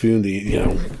 nice spoon.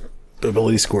 The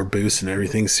ability score boost and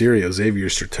everything. Sirio Xavier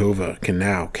Sertova can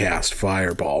now cast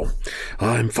Fireball.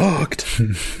 I'm fucked.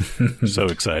 So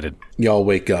excited. Y'all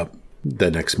wake up the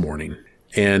next morning,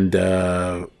 and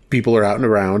people are out and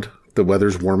around. The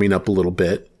weather's warming up a little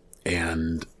bit,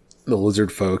 and the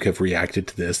lizard folk have reacted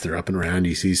to this. They're up and around.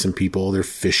 You see some people, they're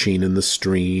fishing in the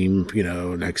stream,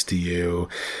 next to you.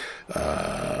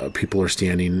 People are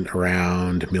standing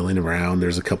around, milling around.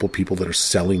 There's a couple people that are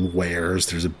selling wares.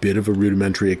 There's a bit of a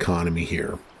rudimentary economy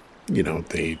here.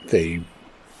 They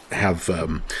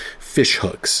have fish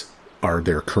hooks are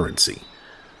their currency.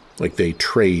 Like, they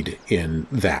trade in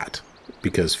that,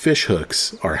 because fish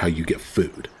hooks are how you get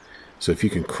food. So if you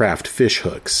can craft fish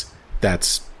hooks,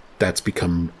 that's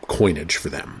become coinage for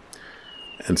them.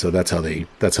 And so that's how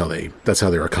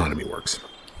their economy works.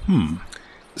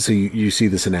 So you see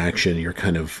this in action. You're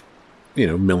kind of,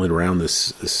 milling around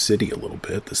this city a little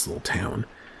bit, this little town.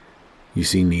 You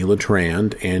see Neela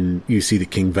Trand, and you see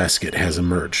that King Vesket has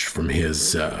emerged from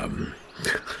his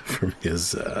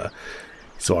He's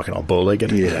walking all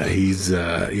bow-legged. Yeah, he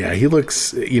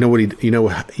looks. You know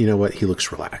what? He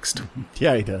looks relaxed.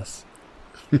 Yeah, he does.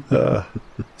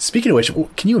 Speaking of which,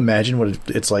 can you imagine what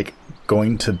it's like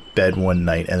going to bed one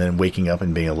night and then waking up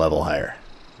and being a level higher?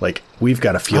 Like, we've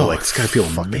got to feel it's got to feel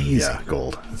fucking, amazing. Yeah,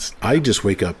 gold. I just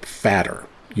wake up fatter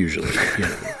usually.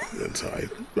 And so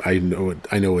I know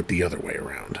it the other way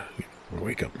around. I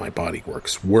wake up, my body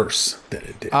works worse than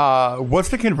it did. What's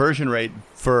the conversion rate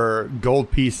for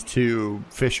gold piece to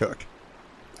fish hook?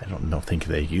 I don't think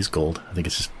they use gold. I think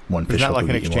it's just one fish. Is that hook like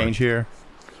will an get you more exchange here?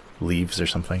 leaves or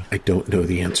something. I don't know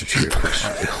the answer to your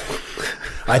question, Bill.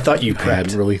 I thought you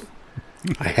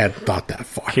I hadn't thought that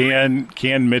far.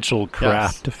 Can Mitchell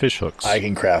craft fish hooks? I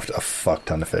can craft a fuck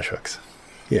ton of fish hooks.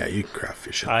 Yeah, you can craft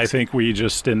fish hooks. I think we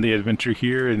just end the adventure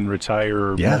here and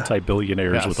retire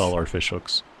multi-billionaires with all our fish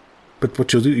hooks. But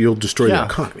what you'll do, you'll destroy the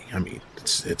economy. I mean,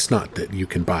 it's not that you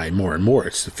can buy more and more.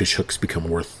 It's the fish hooks become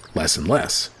worth less and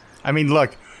less. I mean,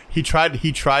 look, he tried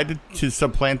to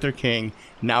supplant their king.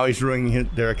 Now he's ruining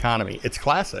their economy. It's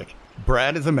classic.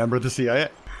 Brad is a member of the CIA.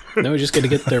 Then we just got to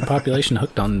get their population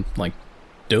hooked on, like,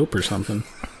 dope or something.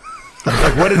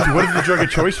 Like, what is the drug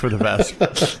of choice for the vest?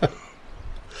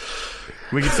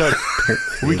 We could start.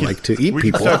 We like to eat We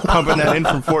people. could start pumping that in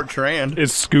from Fort Trand.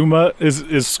 Is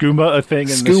skooma a thing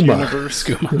in this universe?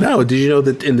 No, did you know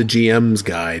that in the GM's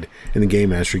guide, in the Game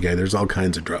Master guide, there's all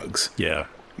kinds of drugs? Yeah.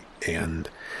 And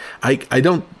I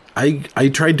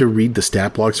tried to read the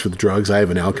stat blocks for the drugs. I have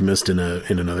an alchemist in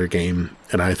another game,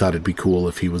 and I thought it'd be cool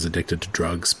if he was addicted to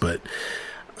drugs, but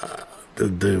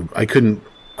I couldn't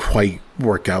quite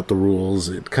work out the rules.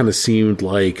 It kind of seemed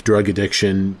like drug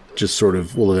addiction just sort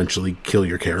of will eventually kill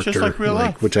your character. Just like real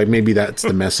life. Which maybe that's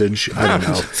the message. I don't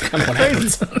know. That's kind of what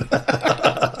happens.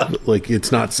 Like,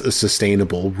 it's not a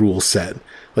sustainable rule set.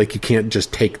 Like, you can't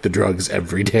just take the drugs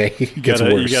every day. It gets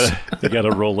worse. You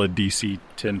gotta roll a DC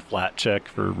 10 flat check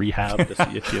for rehab to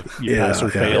see if you pass or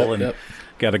fail, and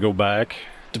gotta go back.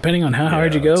 Depending on how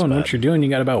hard you go and what you're doing, you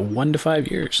got about 1 to 5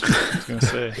 years. I was gonna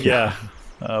say, yeah.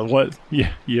 What?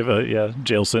 Yeah, you have a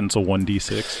jail sentence of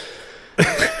 1d6.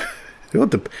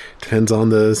 It depends on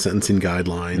the sentencing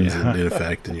guidelines in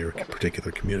effect in your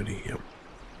particular community. Yeah.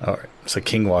 All right. So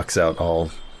King walks out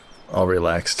all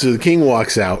relaxed. So the king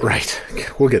walks out. Right.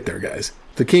 We'll get there, guys.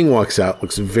 The king walks out,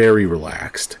 looks very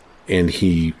relaxed, and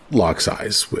he locks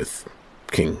eyes with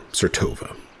King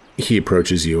Sertova. He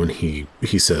approaches you and he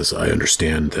says, I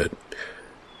understand that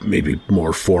maybe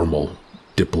more formal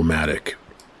diplomatic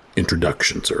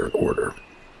introductions are in order.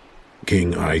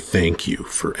 King, I thank you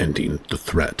for ending the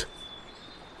threat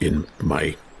in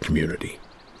my community.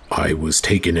 I was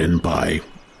taken in by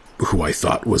who I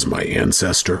thought was my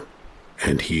ancestor,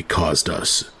 and he caused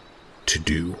us to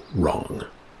do wrong.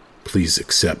 Please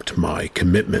accept my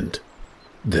commitment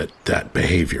that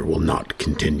behavior will not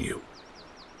continue.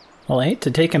 Well, I hate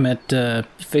to take him at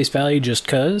face value just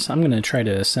because. I'm going to try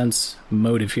to sense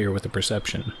motive here with a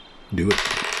perception. Do it.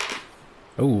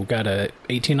 Oh, got a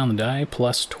 18 on the die,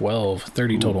 plus 12,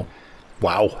 30 total.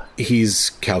 Wow.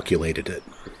 He's calculated it,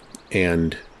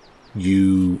 and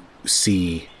you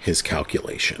see his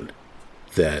calculation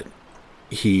that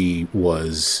he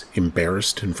was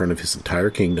embarrassed in front of his entire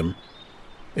kingdom,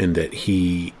 and that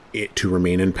to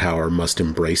remain in power, must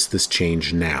embrace this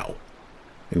change now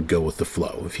and go with the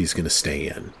flow if he's going to stay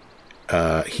in.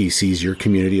 He sees your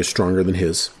community as stronger than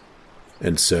his,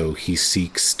 and so he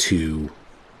seeks to...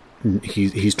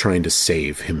 He's trying to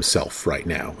save himself right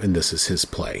now, and this is his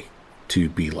play. To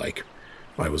be like,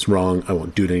 I was wrong, I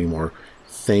won't do it anymore.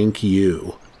 Thank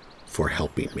you for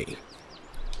helping me.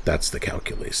 That's the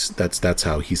calculus. That's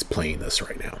how he's playing this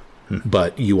right now.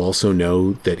 But you also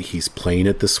know that he's playing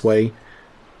it this way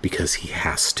because he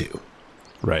has to.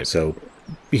 Right. So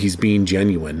he's being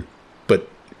genuine, but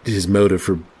his motive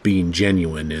for being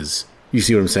genuine is... You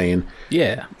see what I'm saying?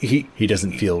 Yeah. He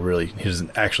doesn't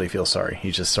actually feel sorry.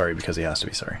 He's just sorry because he has to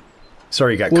be sorry.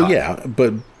 Sorry he got well, caught. Yeah,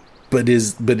 but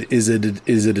is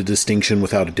it a distinction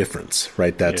without a difference,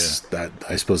 right? That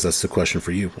I suppose that's the question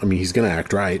for you. I mean, he's going to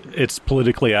act right. It's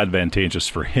politically advantageous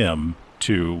for him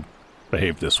to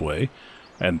behave this way,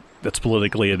 and that's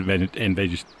politically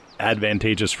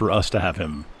advantageous for us to have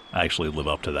him actually live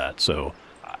up to that. So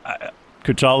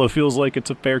Kuchala feels like it's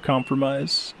a fair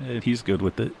compromise, and he's good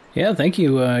with it. Yeah, thank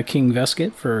you, King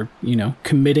Vesket, for,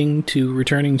 committing to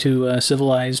returning to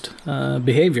civilized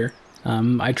behavior.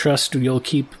 I trust you'll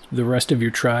keep the rest of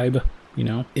your tribe,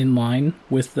 in line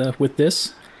with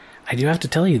this. I do have to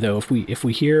tell you, though, if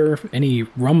we hear any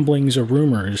rumblings or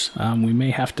rumors, we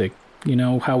may have to,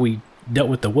 how we dealt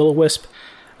with the will-o-wisp,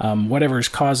 whatever's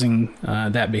causing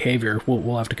that behavior,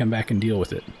 we'll have to come back and deal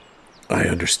with it. I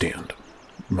understand.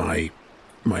 My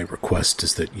request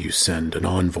is that you send an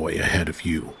envoy ahead of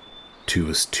you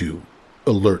to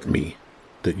alert me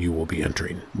that you will be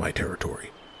entering my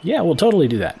territory. Yeah, we'll totally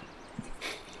do that.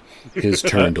 His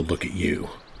turn to look at you,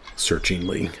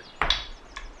 searchingly.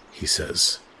 He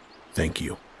says, thank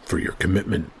you for your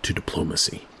commitment to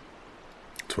diplomacy.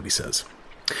 That's what he says.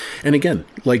 And again,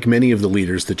 like many of the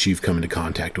leaders that you've come into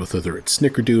contact with, whether it's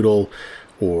Snickerdoodle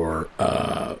or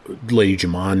Lady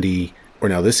Jamandi, or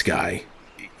now this guy,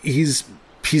 he's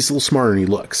a little smarter than he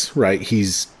looks, right?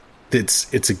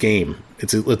 It's a game.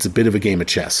 It's a bit of a game of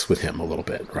chess with him a little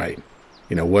bit, right?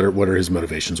 What are his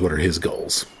motivations? What are his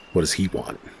goals? What does he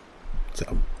want?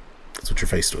 So that's what you're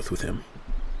faced with him.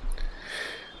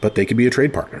 But they could be a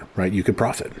trade partner, right? You could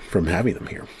profit from having them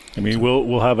here. I mean,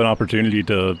 we'll have an opportunity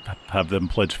to have them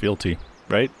pledge fealty,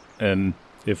 right? And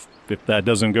if that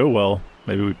doesn't go well,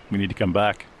 maybe we need to come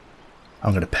back.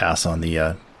 I'm going to pass on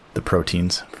the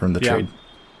proteins from the trade.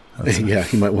 Yeah,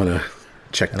 you might want to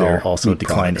check there. I'll also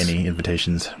decline any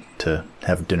invitations to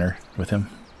have dinner with him.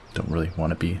 Don't really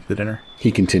want to be the dinner.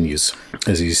 He continues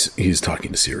as he's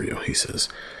talking to Sirio. He says,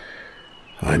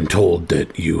 I'm told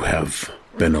that you have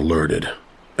been alerted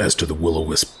as to the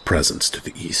will-o-wisp presence to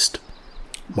the east.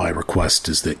 My request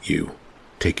is that you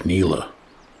take Neela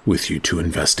with you to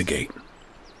investigate,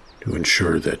 to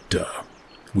ensure that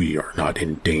we are not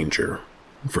in danger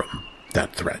from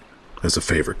that threat, as a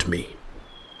favor to me.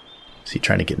 Is he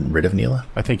trying to get rid of Neela?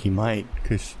 I think he might,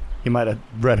 because he might have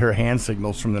read her hand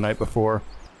signals from the night before.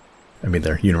 I mean,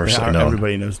 they're universally known.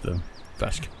 Everybody knows the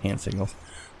Vesket hand signals.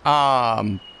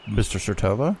 Mr.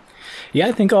 Sertova? Yeah,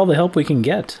 I think all the help we can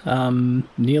get.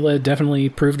 Neela definitely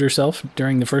proved herself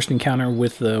during the first encounter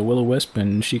with the Will-O-Wisp,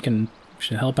 and she can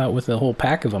help out with the whole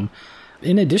pack of them.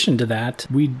 In addition to that,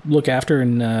 we look after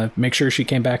and make sure she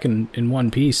came back in one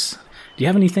piece. Do you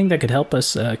have anything that could help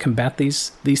us combat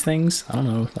these things? I don't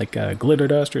know, like glitter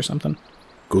dust or something?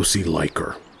 Go see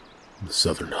Liker, the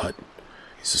southern hut.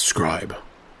 He's a scribe.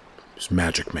 His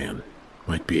magic man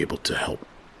might be able to help.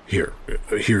 Here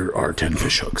are 10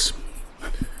 fishhooks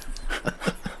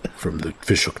from the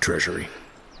fishhook treasury.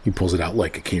 He pulls it out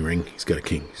like a key ring. He's got a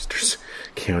king. He's just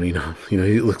counting them. He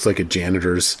looks like a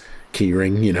janitor's key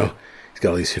ring, He's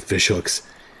got all these fishhooks,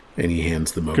 and he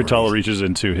hands them over. Kurtala reaches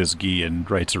into his gi and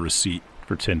writes a receipt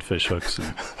for 10 fishhooks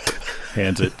and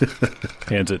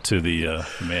hands it to the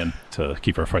man to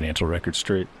keep our financial records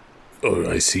straight. Oh,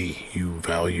 I see. You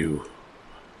value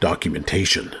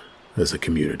documentation as a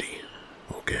community.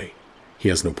 Okay. He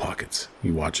has no pockets.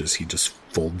 He watches. He just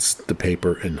folds the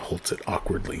paper and holds it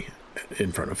awkwardly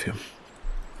in front of him.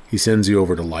 He sends you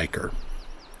over to Liker.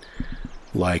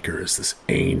 Liker is this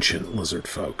ancient lizard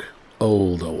folk.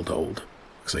 Old.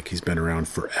 Looks like he's been around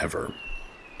forever.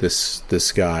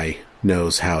 This guy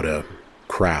knows how to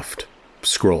craft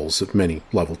scrolls of many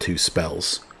level 2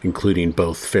 spells, including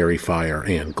both fairy fire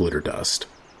and glitter dust,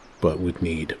 but would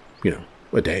need,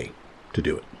 a day to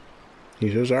do it.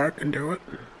 He says, I can do it.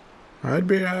 I'd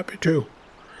be happy to.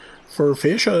 For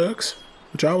fish hooks,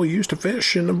 which I will use to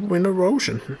fish in the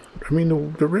ocean.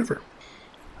 The river.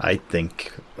 I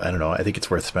think it's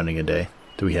worth spending a day.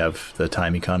 Do we have the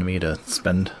time economy to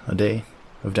spend a day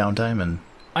of downtime? And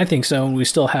I think so. We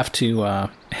still have to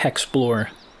explore,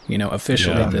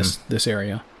 officially this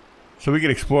area. So we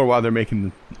could explore while they're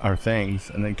making our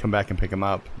things, and then come back and pick them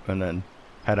up, and then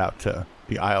head out to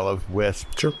the Isle of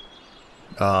Wisp. Sure.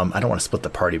 I don't want to split the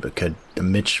party, but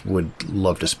Mitch would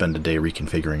love to spend a day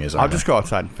reconfiguring his armor. I'll just go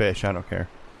outside and fish. I don't care.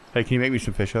 Hey, can you make me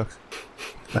some fish hooks?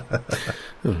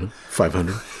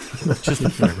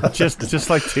 500. just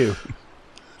like 2.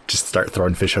 Just start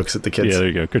throwing fish hooks at the kids. Yeah, there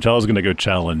you go. Kurtala's going to go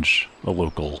challenge a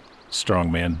local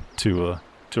strongman to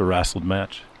a wrestled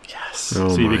match. Yes.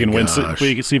 Oh see if he can win. gosh.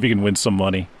 See if he can win some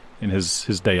money in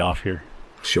his day off here.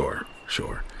 Sure.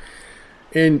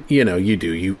 And, you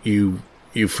do.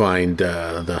 You find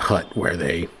the hut where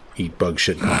they eat bug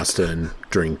shit pasta and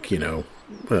drink,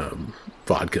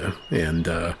 vodka. And,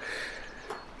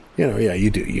 you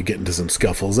do. You get into some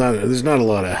scuffles. There's not a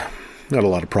lot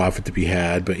of profit to be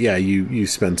had, but yeah, you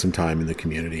spend some time in the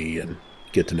community and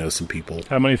get to know some people.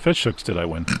 How many fish hooks did I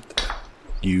win?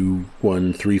 You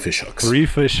won 3 fish hooks. 3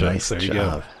 fish hooks. Nice there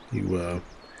job. You go.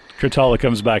 Kurtala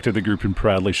comes back to the group and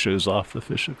proudly shows off the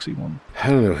fish hooks he won.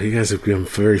 I don't know. You guys have been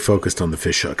very focused on the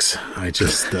fish hooks. I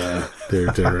just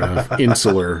they're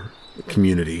insular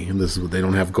community, and they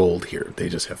don't have gold here. They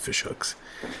just have fish hooks.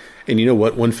 And you know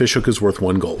what? 1 fish hook is worth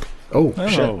 1 gold. Oh,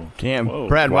 shit. Damn. Whoa.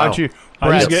 Brad, why don't you... I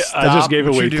Brad, just gave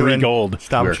away 3 gold.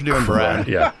 Stop what you're doing, Brad.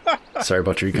 Yeah. Sorry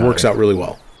about your It works out really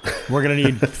well. We're going to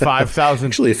need 5,000...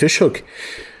 Actually, a fish hook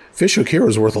here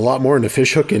is worth a lot more than a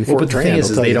fish hook in Fort But the Tran. thing is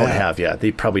I'll they tell you don't that. have,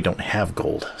 they probably don't have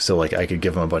gold. So, I could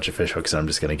give them a bunch of fish hooks and I'm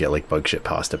just going to get, bug shit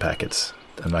pasta packets.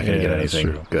 I'm not going to get that's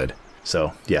anything true. good.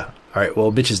 So, yeah. All right,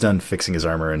 well, Bitch is done fixing his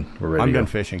armor and we're ready I'm to done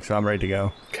go. fishing, so I'm ready to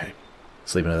go. Okay.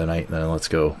 Sleep another night and then let's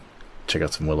go check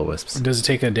out some Will-O-Wisps. Does it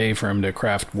take a day for him to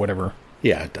craft whatever?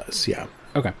 Yeah, it does. Yeah.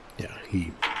 Okay. Yeah.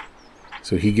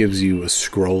 So he gives you a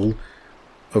scroll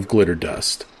of glitter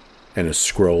dust and a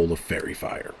scroll of fairy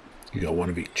fire. You got 1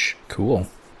 of each. Cool.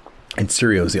 And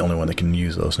Sirio is the only one that can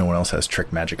use those. No one else has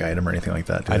trick magic item or anything like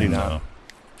that. I do they? not. No,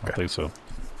 I don't think so.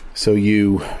 So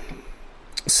you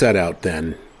set out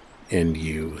then, and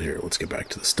let's get back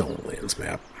to the Stonelands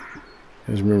map.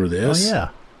 You guys remember Oh, this? yeah.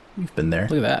 You've been there.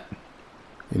 Look at that.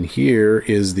 And here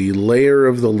is the lair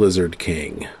of the Lizard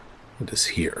King. It is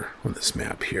here, on this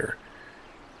map here.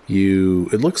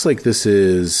 It looks like this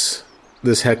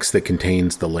hex that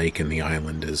contains the lake and the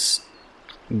island is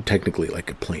technically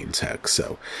like a plains hex.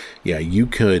 So, yeah, you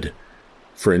could,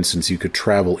 for instance, you could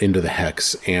travel into the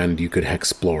hex and you could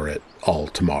explore it all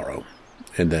tomorrow.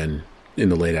 And then in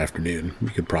the late afternoon, you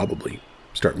could probably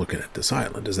start looking at this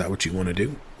island. Is that what you want to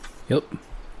do? Yep.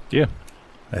 Yeah.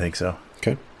 I think so.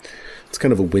 Okay. It's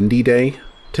kind of a windy day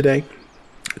today.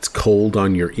 It's cold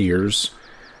on your ears.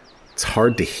 It's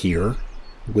hard to hear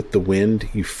with the wind.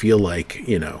 You feel like,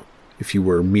 if you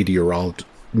were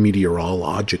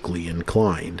meteorologically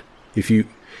inclined. If you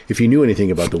knew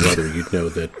anything about the weather, you'd know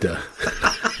that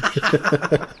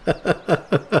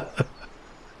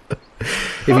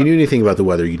if you knew anything about the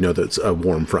weather, you'd know that a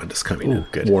warm front is coming in.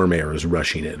 Good. Warm air is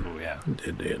rushing in. Oh, yeah.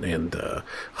 And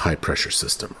high pressure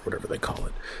system, or whatever they call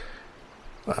it.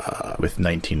 With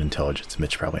 19 intelligence,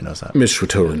 Mitch probably knows that. Mitch would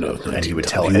totally know. And he would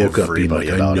tell He woke up being everybody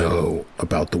like, about I know it.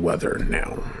 about the weather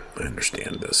now. I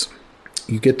understand this.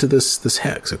 You get to this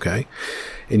hex, okay?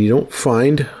 And you don't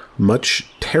find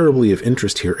much terribly of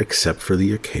interest here except for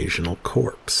the occasional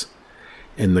corpse.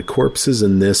 And the corpses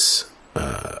in this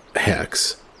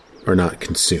hex are not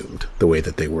consumed the way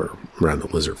that they were around the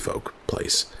lizard folk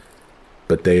place.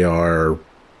 But they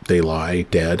lie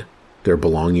dead. Their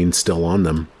belongings still on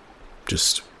them,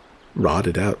 just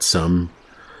rotted out. Some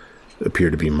appear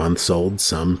to be months old,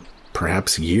 some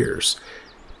perhaps years.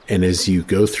 And as you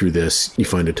go through this, you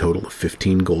find a total of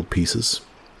 15 gold pieces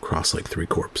across like 3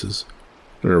 corpses.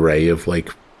 An array of like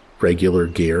regular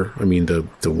gear. I mean, the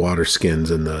water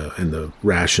skins and the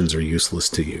rations are useless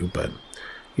to you, but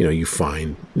you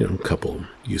find a couple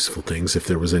useful things. If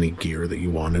there was any gear that you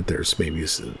wanted, there's maybe a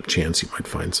chance you might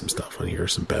find some stuff on here,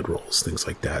 some bedrolls, things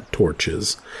like that,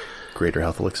 torches. Greater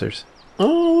health elixirs.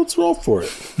 Oh, let's roll for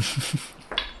it.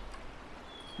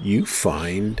 You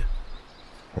find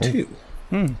 2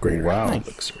 greater health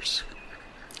elixirs.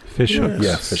 Fish hooks.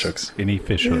 Yeah, fish hooks. Any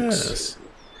fish hooks? Yes.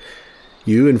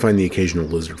 You and find the occasional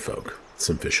lizard folk,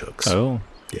 some fish hooks. Oh.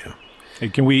 Yeah.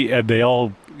 And can we tell if they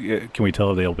all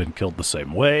been killed the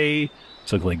same way?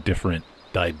 So like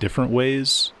died different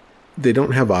ways? They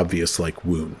don't have obvious like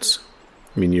wounds.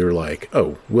 I mean, you're like,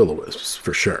 oh, will-o-wisps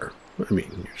for sure. I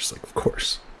mean, you're just like, of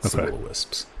course, it's the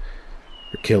will-o-wisps.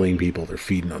 They're killing people. They're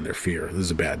feeding on their fear. This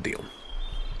is a bad deal.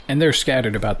 And they're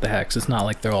scattered about the hex. It's not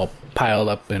like they're all piled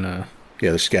up in a... Yeah,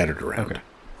 they're scattered around. Okay.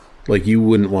 Like, you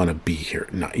wouldn't want to be here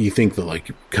at night. You think that, like,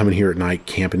 coming here at night,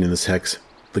 camping in this hex,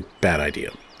 like, bad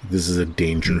idea. This is a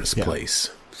dangerous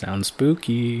place. Sounds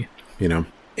spooky.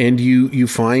 And you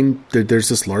find that there's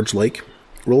this large lake.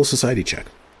 Roll a society check.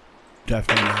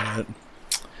 Definitely not.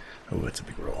 Oh, that's a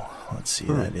big roll. Let's see.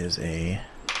 That is a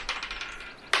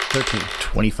 13.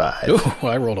 25. Oh,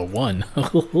 I rolled a 1.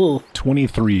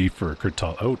 23 for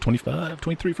Kurtala. Oh, 25.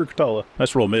 23 for Kurtala.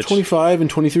 Nice roll, Mitch. 25 and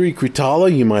 23.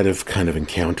 Kritala, you might have kind of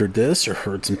encountered this or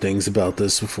heard some things about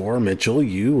this before. Mitchell,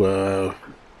 you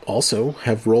also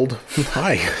have rolled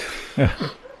high.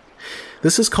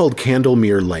 This is called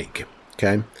Candlemere Lake,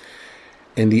 okay?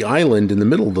 And the island in the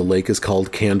middle of the lake is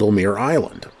called Candlemere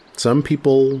Island. Some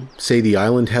people say the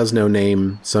island has no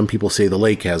name. Some people say the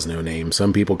lake has no name.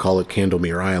 Some people call it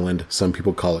Candlemere Island. Some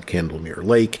people call it Candlemere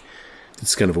Lake.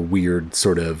 It's kind of a weird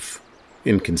sort of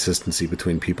inconsistency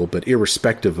between people, but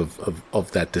irrespective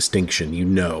of that distinction, you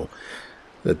know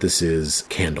that this is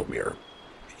Candlemere.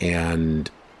 And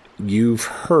you've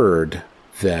heard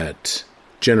that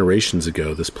generations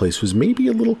ago, this place was maybe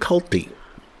a little culty.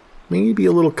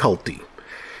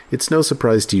 It's no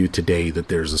surprise to you today that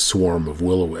there's a swarm of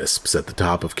will-o-wisps at the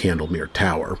top of Candlemere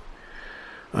Tower.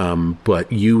 But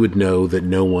you would know that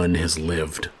no one has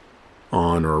lived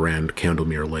on or around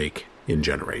Candlemere Lake in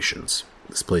generations.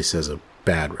 This place has a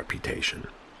bad reputation.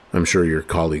 I'm sure your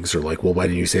colleagues are like, well, why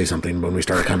didn't you say something when we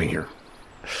started coming here?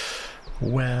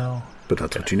 Well, But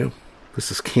that's what you know.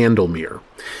 This is Candlemere.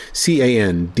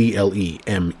 Candlemere.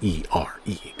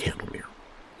 Candlemere.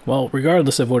 Well,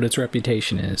 regardless of what its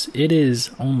reputation is, it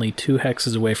is only 2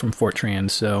 hexes away from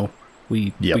Fortran, so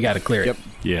we got to clear it.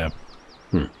 Yeah.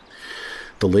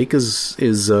 The lake is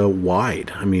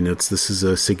wide. I mean, this is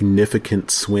a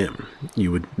significant swim.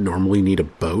 You would normally need a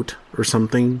boat or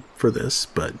something for this,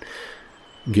 but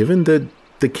given that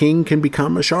the king can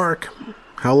become a shark,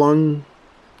 how long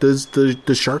does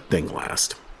the shark thing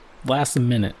last? Last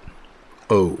minute.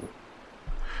 Oh,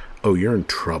 you're in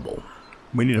trouble.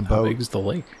 We need a How boat. big is the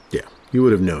lake? Yeah, you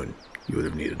would have known. You would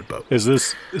have needed a boat. This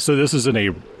is in a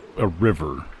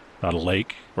river, not a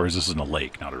lake? Or is this in a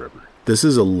lake, not a river? This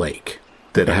is a lake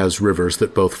that has rivers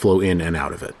that both flow in and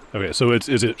out of it. Okay, so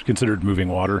is it considered moving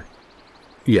water?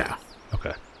 Yeah.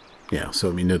 Okay. Yeah, so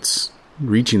I mean,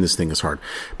 reaching this thing is hard.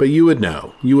 But you would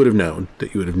know. You would have known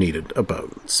that you would have needed a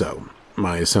boat. So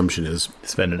my assumption is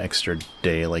spend an extra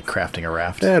day like crafting a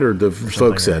raft. that or the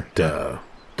folks something, at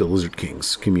the Lizard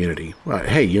Kings community.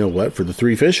 Hey, you know what? For the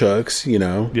 3 fish hooks,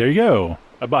 There you go.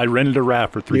 I rented a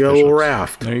raft for 3 you got a fish little hooks.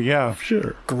 raft. There you go.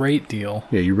 Sure. Great deal.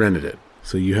 Yeah, you rented it.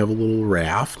 So you have a little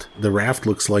raft. The raft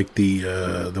looks like the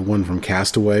one from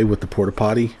Castaway with the porta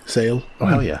potty sail. Oh,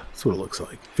 hell yeah. That's what it looks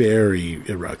like. Very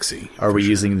Eruxy. Are we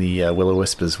using the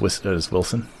will-o-wisp as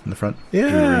Wilson in the front? Do we Yeah,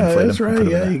 reinflate that's him and right. put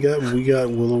him Yeah, in we got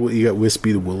Willow. You got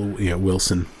Wispy the Willow. You got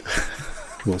Wilson.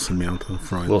 Wilson mount on the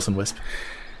front. there? Wilson Wisp.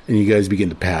 And you guys begin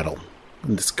to paddle.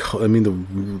 And I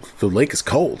mean, the lake is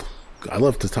cold. I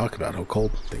love to talk about how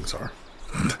cold things are.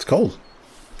 It's cold.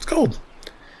 It's cold.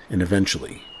 And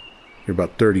eventually, you're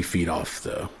about 30 feet off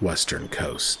the western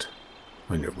coast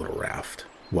on your little raft.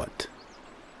 What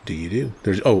do you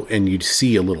do? And you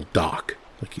see a little dock.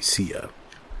 Like you see a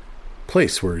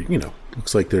place where,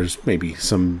 looks like there's maybe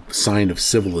some sign of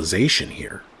civilization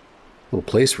here. A little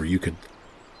place where you could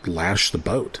lash the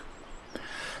boat.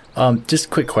 Just a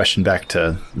quick question back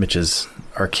to Mitch's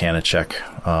Arcana check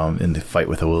in the fight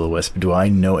with the Will-O-Wisp. Do I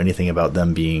know anything about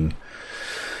them being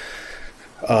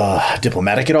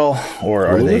diplomatic at all, or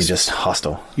are they just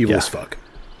hostile? Evil as fuck.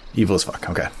 Evil as fuck,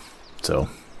 okay. So,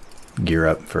 gear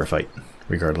up for a fight,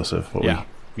 regardless of what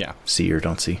we see or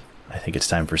don't see. I think it's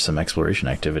time for some exploration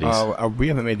activities. We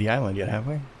haven't made the island yet, have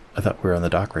we? I thought we're on the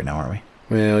dock right now, aren't we?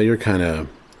 Well, you're kind of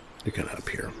up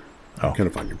here. You're kind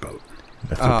of on your boat.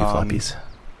 The flippy floppies.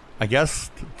 I guess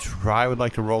Try would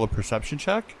like to roll a perception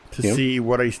check to see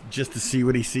what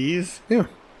he sees. Yeah,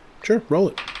 sure, roll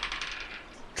it.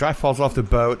 Try falls off the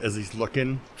boat as he's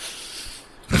looking.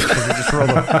 Because he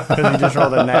just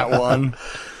rolled a nat 1.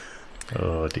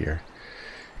 Oh dear.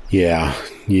 Yeah,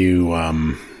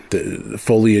 the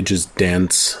foliage is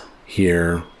dense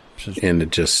here, and you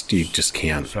just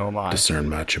can't discern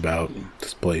much about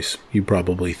this place. You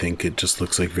probably think it just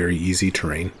looks like very easy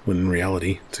terrain, when in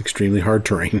reality, it's extremely hard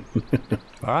terrain.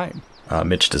 All right.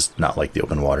 Mitch does not like the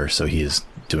open water, so he is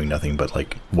doing nothing but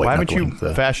like Why haven't you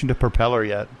fashioned a propeller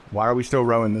yet? Why are we still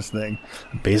rowing this thing?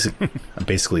 I'm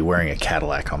basically wearing a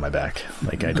Cadillac on my back.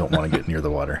 Like, I don't want to get near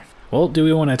the water. Well, do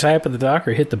we want to tie up at the dock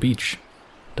or hit the beach?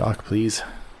 Dock, please.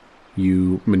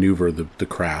 You maneuver the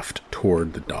craft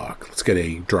toward the dock. Let's get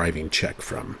a driving check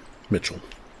from Mitchell.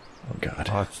 Oh, God.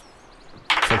 Oh, it's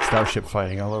like starship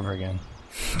fighting all over again.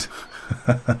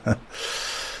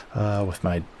 With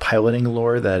my piloting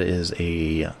lore, that is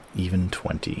a even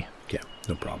 20. Yeah,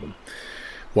 no problem.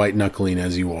 White knuckling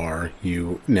as you are,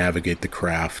 you navigate the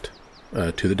craft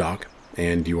to the dock,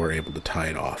 and you are able to tie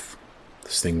it off.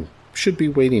 This thing should be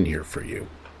waiting here for you,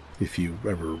 if you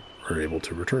ever are able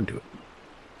to return to it.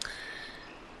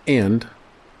 And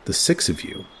the 6 of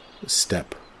you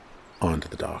step onto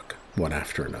the dock, one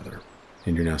after another,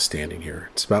 and you're now standing here.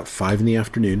 It's about 5 in the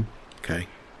afternoon, okay?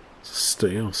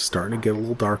 Starting to get a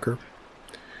little darker.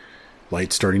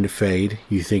 Light's starting to fade.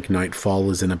 You think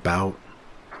nightfall is in about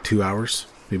 2 hours,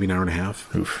 maybe an hour and a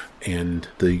half. Oof. And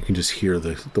you can just hear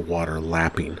the water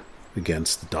lapping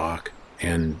against the dock,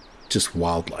 and just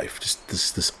wildlife. Just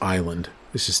this island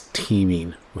is just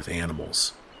teeming with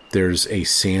animals. There's a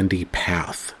sandy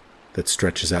path that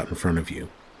stretches out in front of you,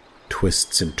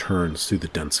 twists and turns through the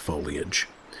dense foliage.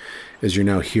 As you're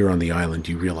now here on the island,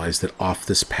 you realize that off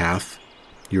this path,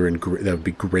 you're in that would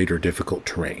be greater difficult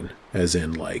terrain, as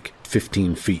in like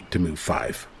 15 feet to move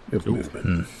 5 of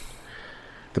movement.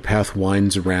 The path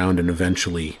winds around and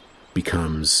eventually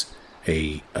becomes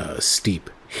a steep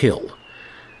hill.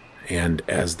 And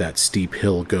as that steep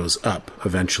hill goes up,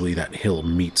 eventually that hill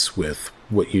meets with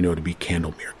what you know to be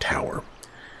Candlemere Tower,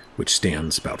 which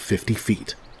stands about 50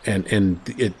 feet. And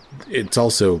it's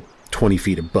also 20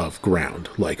 feet above ground,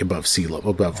 like above sea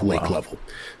level, above lake level.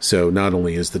 So not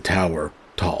only is the tower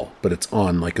tall, but it's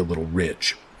on like a little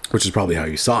ridge, which is probably how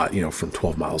you saw it, from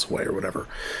 12 miles away or whatever.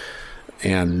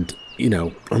 And,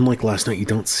 unlike last night, you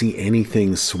don't see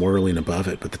anything swirling above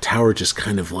it, but the tower just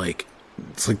kind of like,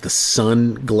 it's like the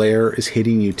sun glare is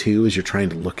hitting you too as you're trying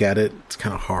to look at it. It's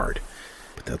kind of hard.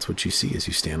 But that's what you see as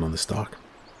you stand on this dock.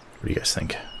 What do you guys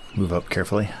think? Move up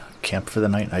carefully? Camp for the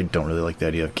night? I don't really like the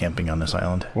idea of camping on this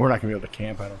island. We're not going to be able to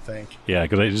camp, I don't think. Yeah,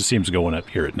 because it just seems going up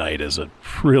here at night is a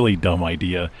really dumb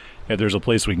idea. Yeah, there's a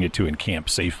place we can get to and camp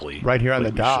safely. Right here on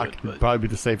the dock would probably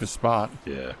be the safest spot.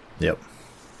 Yeah. Yep.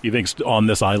 You think on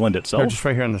this island itself? No, just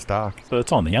right here on this dock. So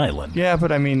it's on the island. Yeah,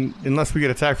 but I mean, unless we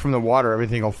get attacked from the water,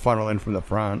 everything will funnel in from the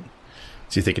front.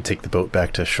 So you think it'd take the boat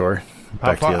back to shore?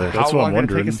 How To the other? How long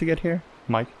did it take us to get here,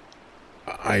 Mike?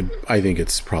 I think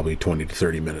it's probably 20 to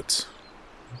 30 minutes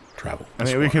travel. I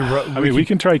mean, we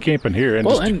can try camping here and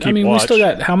just keep watch. We still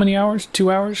got how many hours?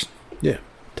 2 hours? Yeah.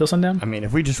 Till sundown? I mean,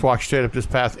 if we just walk straight up this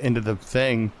path into the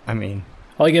thing, I mean...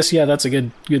 Well, I guess, that's a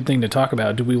good thing to talk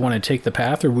about. Do we want to take the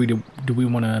path, or do we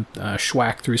want to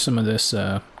schwack through some of this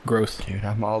growth? Dude,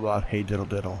 I'm all about hey diddle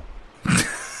diddle.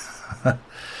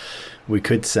 We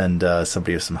could send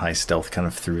somebody with some high stealth kind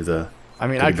of through the... I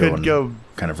mean, I could go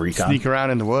kind of recon. Sneak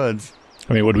around in the woods.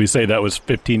 I mean, would we say that was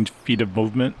 15 feet of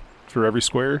movement for every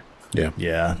square? Yeah.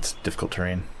 Yeah, it's difficult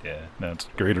terrain. Yeah, no, it's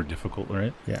greater difficult,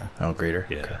 right? Yeah. Oh, greater?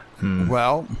 Yeah. Okay.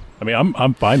 Well... I mean,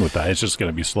 I'm fine with that. It's just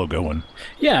going to be slow going.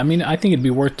 Yeah, I mean, I think it'd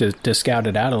be worth to scout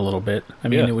it out a little bit. I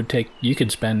mean, it would take... You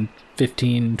could spend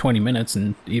 15, 20 minutes,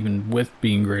 and even with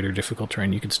being greater difficult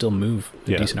terrain, you could still move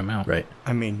a decent amount. Right.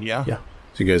 I mean, yeah. Yeah.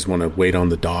 So you guys want to wait on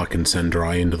the dock and send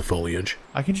Dry into the foliage?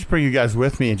 I can just bring you guys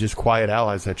with me and just quiet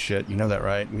allies that shit. You know that,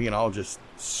 right? We can all just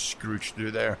scrooch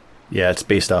through there. Yeah, it's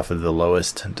based off of the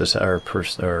lowest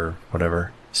or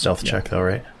whatever stealth check, though,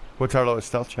 right? What's our lowest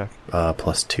stealth check?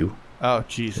 +2. Oh,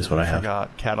 Jesus. Is what I have.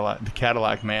 Forgot. The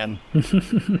Cadillac man.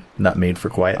 Not made for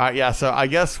quiet. Yeah, so I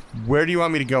guess, where do you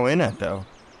want me to go in at, though?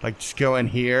 Like, just go in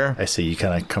here? I see. You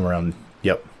kind of come around,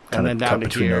 kind of cut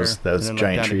between here, those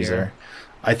giant trees there.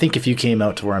 I think if you came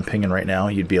out to where I'm pinging right now,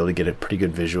 you'd be able to get a pretty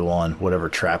good visual on whatever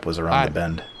trap was around the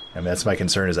bend. I mean, that's my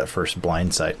concern, is that first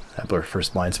blind spot.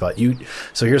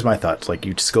 So here's my thoughts. Like,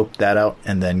 you scope that out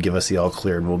and then give us the all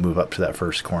clear, and we'll move up to that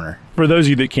first corner. For those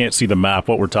of you that can't see the map,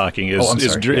 what we're talking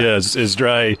is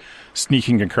Dry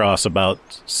sneaking across about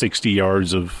 60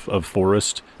 yards of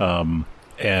forest,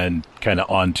 and kind of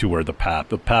onto where the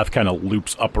path kind of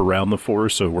loops up around the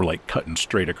forest, so we're like cutting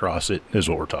straight across it is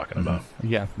what we're talking about.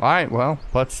 Yeah. All right, well,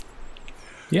 let's...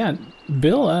 Yeah,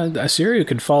 Bill, Assyria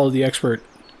could follow the expert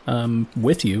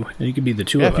with you, and you could be the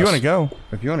two of us. If you want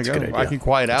to go, I can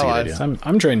quiet allies.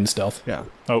 I'm training stealth. Yeah.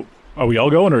 Oh, are we all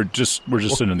going, or we're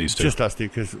just sending these two? Just us two,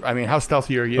 because, I mean, how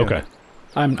stealthy are you? Okay.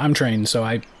 I'm trained, so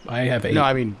I have 8. No,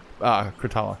 I mean,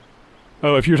 Kratala.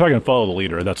 Oh, if you're talking follow the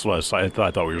leader, that's what I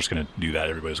thought we were just going to do that.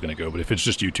 Everybody's going to go. But if it's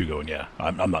just you two going, yeah,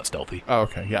 I'm not stealthy. Oh,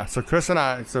 okay, yeah. So Chris and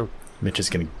I, Mitch is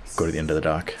going to go to the end of the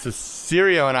dock. So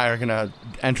Sirio and I are going to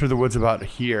enter the woods about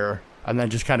here, and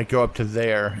then just kind of go up to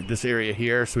this area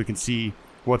here, so we can see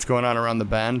what's going on around the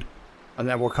bend. And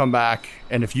then we'll come back,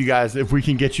 and if we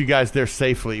can get you guys there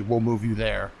safely, we'll move you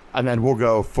there. And then we'll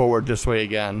go forward this way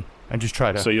again. And just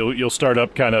try to. So you'll start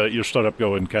up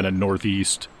going kind of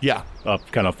northeast. Yeah. Up,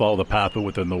 kind of follow the path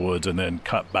within the woods, and then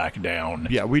cut back down.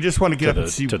 Yeah, we just want to get up and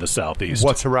see to the southeast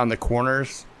what's around the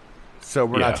corners, so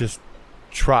we're not just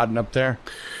trotting up there.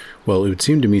 Well, it would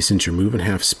seem to me, since you're moving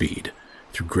half speed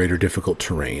through greater difficult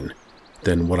terrain,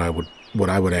 then what I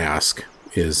would ask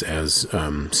is, as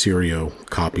Sirio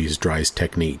copies Dry's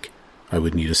technique, I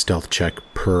would need a stealth check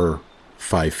per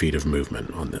 5 feet of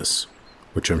movement on this,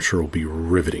 which I'm sure will be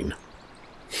riveting.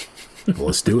 Well,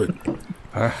 let's do it.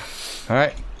 All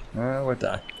right. What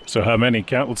die? So how many?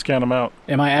 Let's count them out.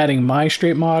 Am I adding my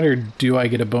straight mod, or do I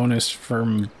get a bonus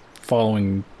from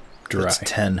following Dry? It's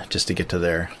 10 just to get to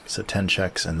there. So 10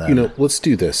 checks, and then... let's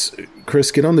do this.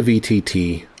 Chris, get on the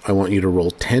VTT. I want you to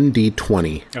roll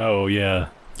 10d20. Oh, yeah.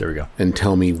 There we go. And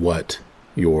tell me what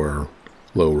your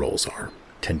low rolls are.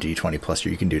 10d20 plus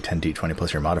you can do 10d20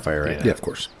 plus your modifier, right? Yeah, of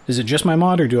course. Is it just my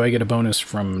mod, or do I get a bonus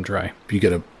from Dry? You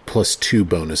get a +2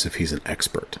 bonus if he's an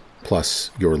expert, plus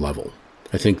your level.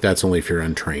 I think that's only if you're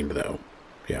untrained, though.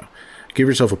 Yeah. Give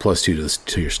yourself a +2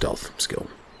 to your stealth skill.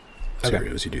 Okay.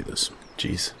 As you do this.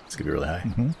 Jeez, it's going to be really high.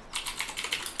 Mm-hmm.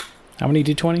 How many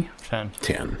d20?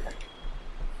 10.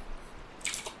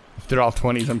 If they're all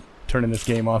 20s, I'm turning this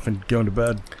game off and going to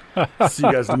bed. See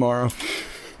you guys tomorrow.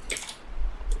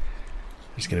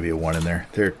 There's going to be a 1 in there.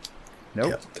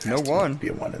 Nope, no 1. Be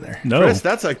a 1 in there. No. Chris,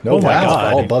 that's a... No, my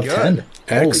God. all above Good. 10.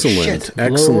 Excellent.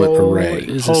 Excellent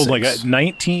array. Hold, like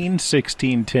 19,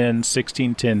 16, 10,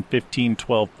 16, 10, 15,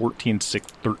 12, 14, 6,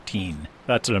 13.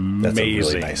 That's an amazing... That's a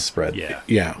really nice spread.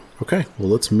 Yeah. Okay. Well,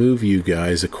 let's move you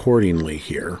guys accordingly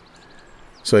here.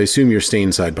 So I assume you're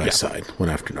staying side by side, one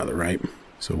after another, right?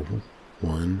 So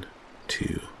 1,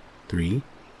 2, 3,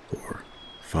 4,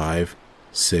 5,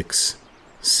 6,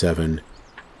 7,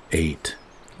 8,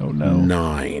 Oh, no.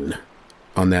 9.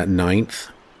 On that 9th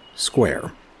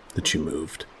square that you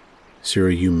moved,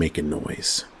 Sarah, you make a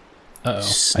noise. Uh-oh. I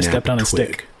Snap stepped on a twig.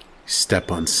 stick.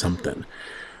 Step on something.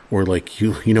 Or like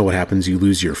you know what happens? You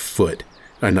lose your foot.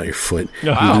 Not your foot.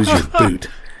 You lose your boot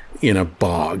in a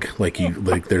bog. Like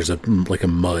there's a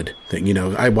mud thing.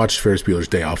 I watched Ferris Bueller's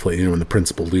Day Off lately, when the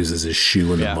principal loses his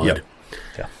shoe in the mud. Yep.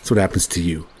 Yeah. That's what happens to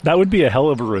you. That would be a hell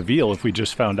of a reveal if we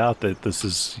just found out that this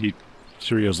is...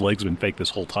 Surio's leg's been fake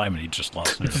this whole time, and he just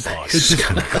lost it in the bog. It's just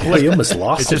kind of... you almost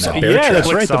lost it. Yeah,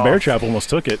 that's right. The bear trap almost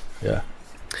took it. Yeah.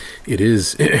 It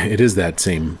is that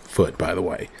same foot, by the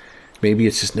way. Maybe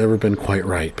it's just never been quite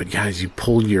right. But guys, you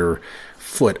pull your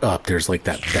foot up, there's like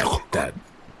that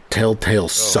telltale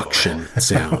suction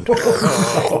sound.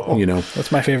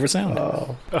 That's my favorite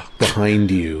sound. Behind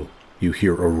you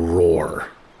hear a roar.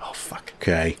 Oh, fuck.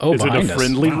 Okay. Oh, Is it a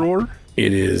friendly roar?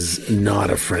 It is not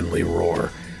a friendly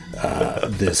roar.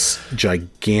 This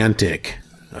gigantic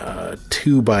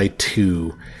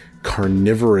 2x2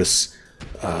 carnivorous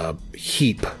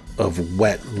heap of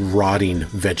wet, rotting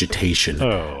vegetation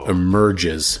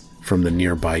emerges from the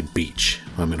nearby beach.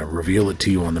 I'm going to reveal it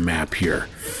to you on the map here.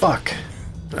 Fuck.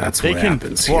 That's what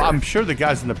happens here. Well, I'm sure the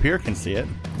guys in the pier can see it.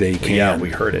 They can. Yeah, we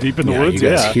heard it. Deep in the woods, you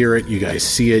guys hear it. You guys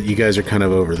see it. You guys are kind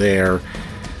of over there.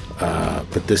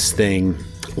 But this thing,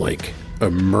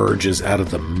 emerges out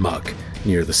of the muck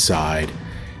near the side.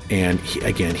 And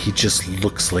he just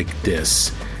looks like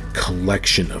this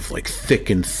collection of like thick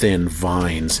and thin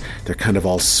vines. They're kind of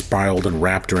all spiraled and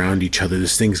wrapped around each other.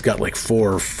 This thing's got like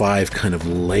 4 or 5 kind of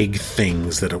leg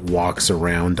things that it walks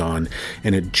around on,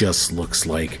 and it just looks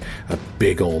like a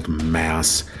big old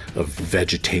mass of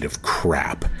vegetative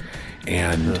crap.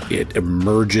 And it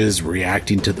emerges,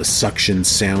 reacting to the suction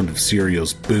sound of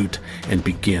Sirio's boot, and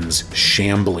begins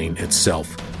shambling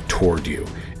itself toward you.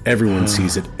 Everyone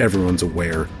sees it. Everyone's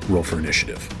aware. Roll for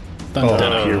initiative.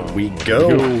 Here we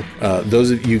go.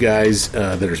 Those of you guys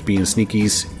that are being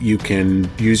sneakies, you can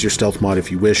use your stealth mod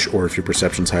if you wish, or if your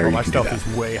perception's higher, you My can do stealth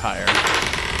that. is way higher.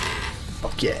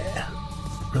 Fuck yeah.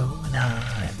 Rolling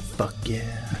high. Fuck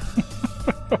yeah.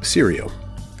 Sirio.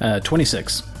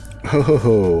 26.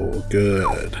 Ho,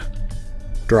 good.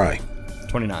 Dry.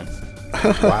 29.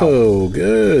 Ho,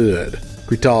 good.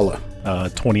 Gritala.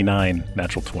 29,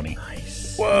 natural 20.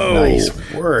 Whoa.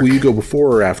 Nice work. Will you go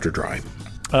before or after Dry?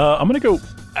 I'm going to go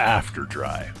after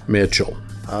Dry. Mitchell.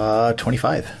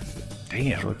 25.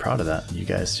 Damn. I'm really proud of that. You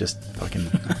guys just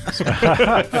fucking...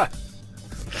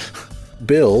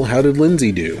 Bill, how did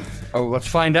Lindsay do? Oh, let's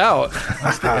find out.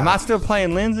 Am I still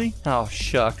playing Lindsay? Oh,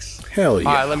 shucks. Hell yeah.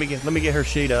 All right, let me get her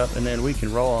sheet up, and then we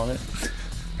can roll on it.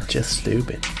 just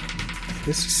stupid.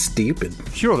 This is stupid.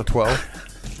 She rolled a 12.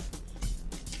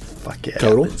 Fuck yeah.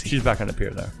 Total? Lindsay. She's back on the pier,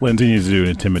 though. Lindsay needs to do an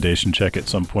intimidation check at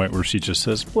some point where she just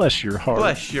says, "Bless your heart."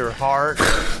 Bless your heart.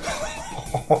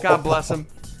 God bless him.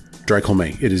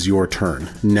 Dracolme, it is your turn,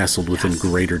 nestled within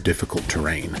greater difficult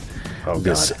terrain. Oh,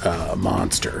 This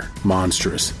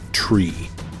monstrous tree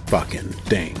fucking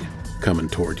thing coming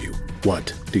toward you.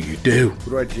 What do you do?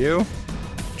 What do?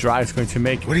 Dry's going to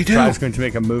make. What do you do? Dry's going to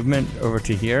make a movement over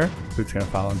to here. Boot's going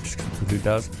to follow him just because that's what Boot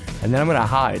does. And then I'm going to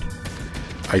hide.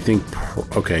 I think,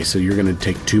 okay, so you're going to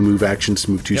take 2 move actions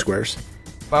to move 2 squares?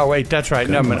 Oh, wait, that's right.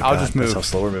 No, man, I'll just move. That's how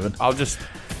slow we're moving. I'll just.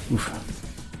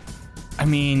 I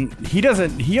mean, he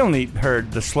doesn't. He only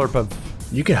heard the slurp of.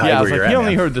 You can hide Yeah, I where was you're like, at, he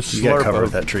only man. heard the You got slurp cover of-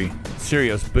 with that tree.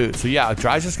 Sirio's boot. So yeah,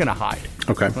 Dry's just going to hide.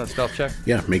 Okay. Want a stealth check?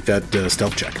 Yeah, make that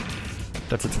stealth check.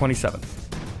 That's a 27.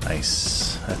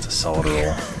 Nice. That's a solid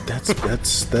roll. That's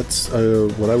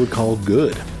what I would call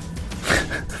good.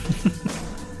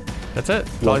 That's it.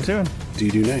 That's all he's doing. What do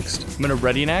you do next? I'm going to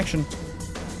ready in action.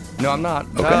 No, I'm not.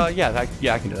 Okay. Yeah,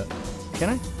 I can do that. Can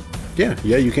I? Yeah,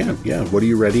 you can. Yeah, what are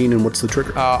you readying and what's the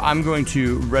trigger? I'm going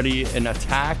to ready an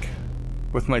attack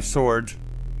with my sword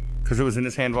because it was in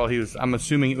his hand while he was. I'm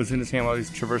assuming it was in his hand while he was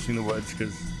traversing the woods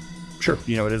because Sure.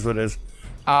 you know it is what it is.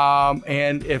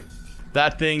 And if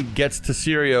that thing gets to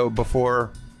Sirio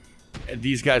before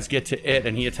these guys get to it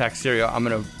and he attacks Sirio, I'm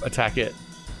gonna attack it.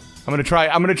 I'm gonna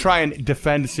try and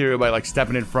defend Sirio by like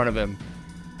stepping in front of him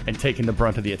and taking the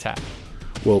brunt of the attack.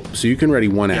 Well, so you can ready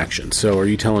one action. So are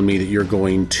you telling me that you're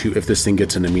going to, if this thing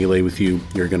gets in a melee with you,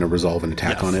 you're going to resolve an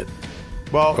attack Yes. on it?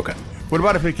 Well, Okay. What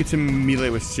about if it gets in melee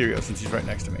with Sirio since he's right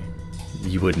next to me?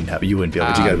 You wouldn't be able to. you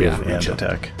gotta be able to hand reach him.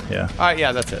 attack. Yeah. All right,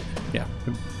 yeah, that's it. Yeah.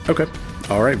 Okay.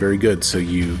 All right, very good. So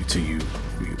you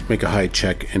make a hide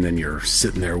check, and then you're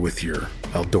sitting there with your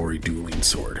Eldori dueling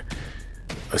sword,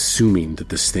 assuming that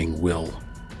this thing will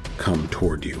come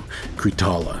toward you.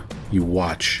 Kritala, you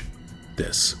watch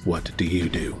this. What do you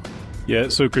do? Yeah,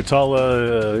 so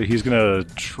Kritala, he's going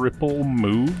to triple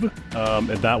move, and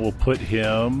that'll put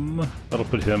him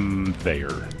there.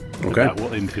 Okay. That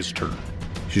will end his turn.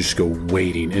 You just go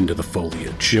wading into the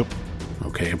foliage. Yep.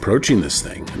 Okay, approaching this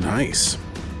thing. Nice.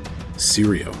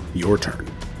 Sirio, your turn.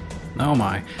 Oh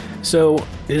my. So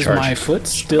is Charge. my foot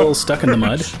still stuck in the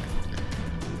mud?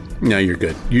 No, you're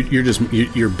good.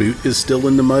 Your boot is still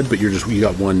in the mud, but you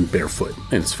got one bare foot,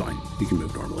 and it's fine. You can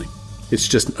move normally. It's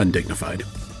just undignified.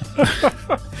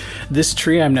 This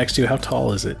tree I'm next to, how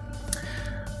tall is it?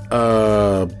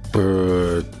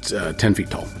 10 feet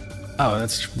tall. Oh,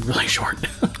 that's really short.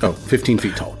 Oh, 15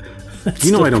 feet tall. That's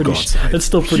You know still I don't go pretty outside. That's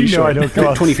still pretty short.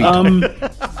 20 feet tall.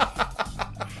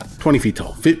 20 feet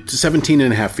tall. 17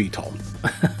 and a half feet tall.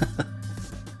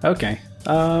 Okay.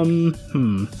 Are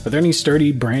there any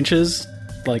sturdy branches,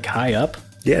 like high up?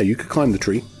 Yeah, you could climb the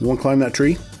tree. You want to climb that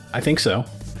tree? I think so.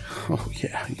 Oh,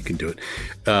 yeah, you can do it.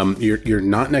 You're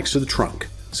not next to the trunk,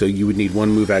 so you would need one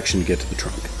move action to get to the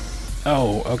trunk.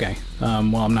 Oh, okay.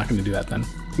 Well, I'm not going to do that then.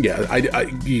 Yeah,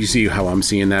 you see how I'm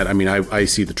seeing that? I mean, I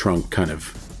see the trunk kind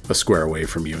of a square away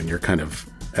from you, and you're kind of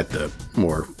at the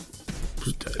more...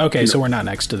 Okay, so we're not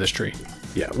next to this tree.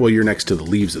 Yeah, well, you're next to the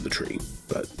leaves of the tree,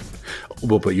 but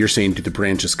you're saying do the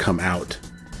branches come out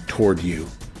toward you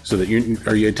so that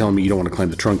are you telling me you don't want to climb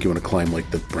the trunk, you want to climb like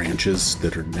the branches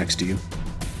that are next to you?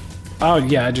 Oh,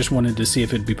 yeah, I just wanted to see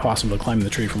if it'd be possible to climb the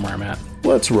tree from where I'm at.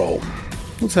 Let's roll.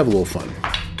 Let's have a little fun.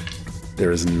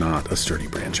 There is not a sturdy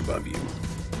branch above you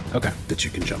Okay. that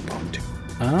you can jump onto.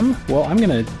 Well, I'm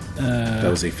gonna. That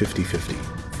was a 50-50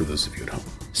 for those of you at home.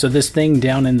 So this thing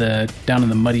down in the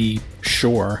muddy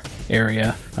shore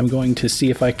area, I'm going to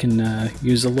see if I can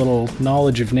use a little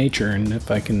knowledge of nature, and if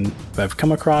I've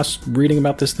come across reading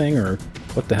about this thing or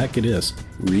what the heck it is.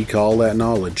 Recall that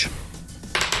knowledge.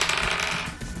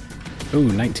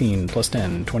 Ooh, 19 plus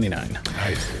 10, 29.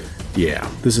 Yeah,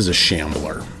 this is a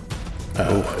shambler.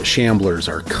 Shamblers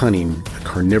are cunning,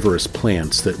 carnivorous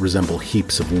plants that resemble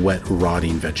heaps of wet,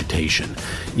 rotting vegetation,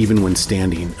 even when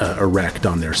standing erect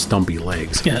on their stumpy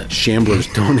legs. Yeah.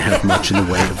 Shamblers don't have much in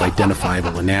the way of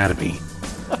identifiable anatomy.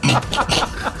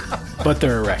 But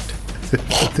they're erect.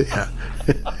 Yeah.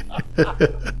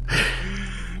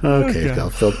 Okay,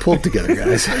 felt pulled together,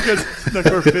 guys.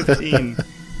 Number 15.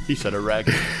 He said erect.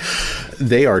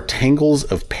 They are tangles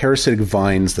of parasitic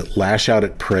vines that lash out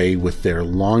at prey with their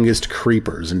longest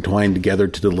creepers entwined together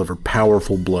to deliver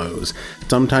powerful blows.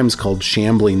 Sometimes called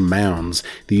shambling mounds,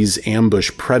 these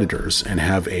ambush predators and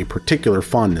have a particular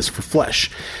fondness for flesh,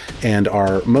 and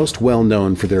are most well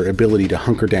known for their ability to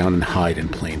hunker down and hide in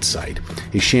plain sight.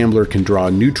 A shambler can draw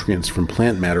nutrients from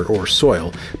plant matter or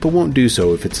soil, but won't do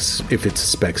so if it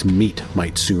suspects meat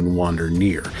might soon wander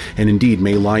near, and indeed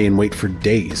may lie in wait for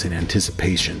days in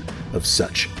anticipation of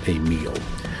such a meal.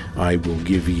 I will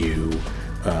give you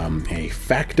a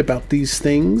fact about these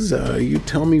things. You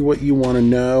tell me what you want to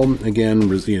know. Again,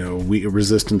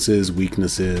 resistances,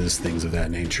 weaknesses, things of that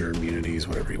nature, immunities,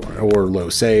 whatever you want, or low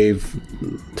save.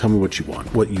 Tell me what you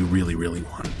want, what you really, really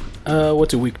want.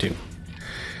 What's it weak to?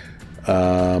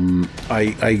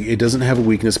 It doesn't have a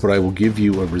weakness, but I will give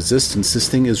you a resistance. This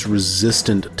thing is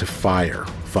resistant to fire,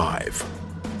 5.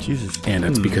 Jesus. And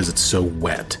it's because it's so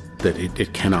wet that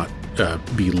it cannot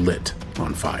be lit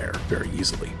on fire very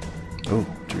easily. Oh,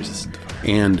 it's resistant to fire.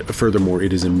 And furthermore,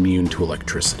 it is immune to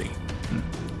electricity.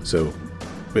 So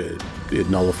it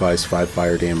nullifies 5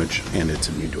 fire damage, and it's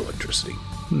immune to electricity.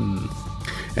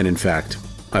 And in fact,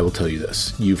 I will tell you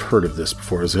this. You've heard of this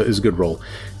before. It's a good roll.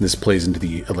 And this plays into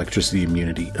the electricity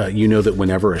immunity. You know that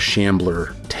whenever a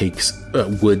shambler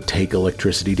would take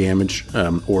electricity damage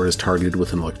or is targeted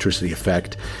with an electricity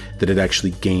effect, that it actually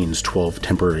gains 12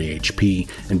 temporary HP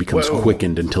and becomes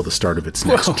quickened until the start of its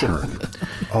next turn.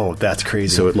 Oh, that's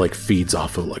crazy. So it feeds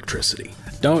off of electricity.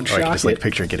 Don't Or I can shock just it.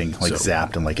 picture it getting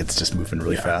zapped and it's just moving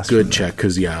really fast. Good check,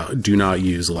 because do not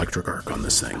use electric arc on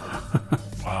this thing.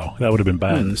 Wow, that would have been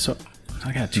bad. So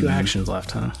I got 2 actions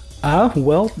left, huh?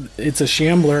 Well, it's a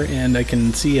shambler, and I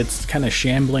can see it's kind of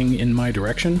shambling in my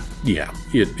direction. Yeah,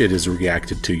 it has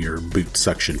reacted to your boot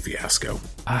suction fiasco.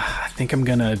 I think I'm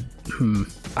gonna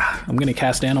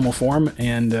cast animal form,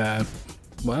 and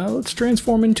let's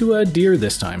transform into a deer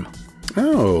this time.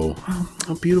 Oh,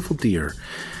 a beautiful deer.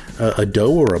 A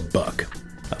doe or a buck?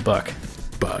 A buck.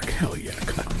 Buck, hell yeah,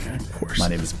 come on, man, of course. My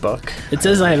name is Buck. It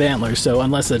says I have antlers, so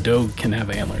unless a doe can have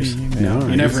antlers, No,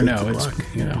 you never know. a It's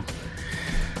buck, you know.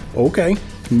 Okay,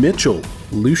 Mitchell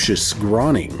Lucius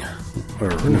Groning, or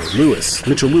no,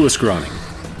 Mitchell Lewis Groning.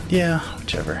 Yeah,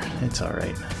 whichever. It's all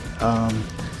right.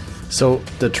 So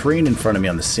the terrain in front of me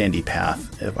on the sandy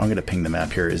path, if I'm going to ping the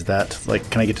map here, is that,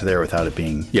 can I get to there without it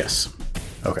being... Yes.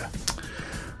 Okay.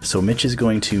 So Mitch is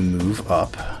going to move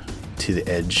up to the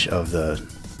edge of the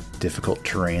difficult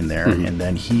terrain there, and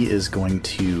then he is going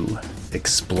to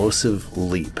explosive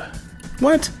leap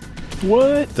What?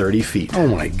 30 feet Oh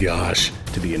my gosh.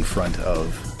 to be in front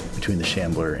of, between the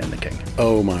Shambler and the King.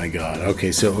 Oh my god.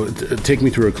 Okay, so take me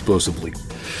through explosive leap.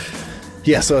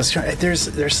 Yeah, so I was trying,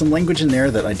 there's some language in there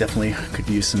that I definitely could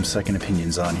use some second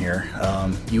opinions on here.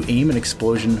 You aim an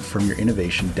explosion from your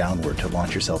innovation downward to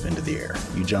launch yourself into the air.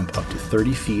 You jump up to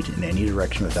 30 feet in any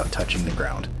direction without touching the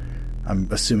ground. I'm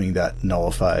assuming that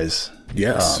nullifies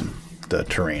the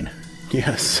terrain.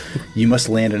 Yes. You must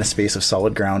land in a space of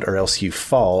solid ground or else you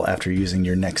fall after using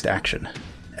your next action.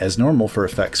 As normal for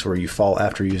effects where you fall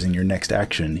after using your next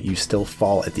action, you still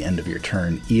fall at the end of your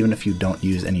turn, even if you don't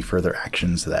use any further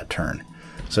actions that turn.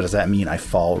 So does that mean I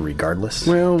fall regardless?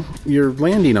 Well, you're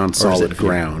landing on solid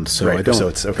ground, so right, I don't. So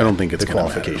it's okay. I don't think it's the gonna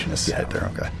qualification matter. is hit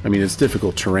there. Okay. I mean, it's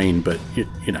difficult terrain, but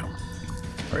you know,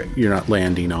 Right. you're not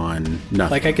landing on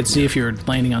nothing. Like I could see if you're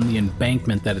landing on the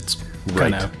embankment that it's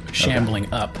kind of Right.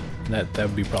 shambling up. That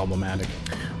would be problematic.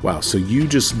 Wow. So you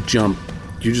just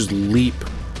leap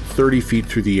 30 feet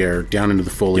through the air down into the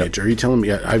foliage. Yep. Are you telling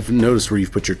me? I've noticed where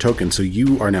you've put your token, so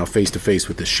you are now face to face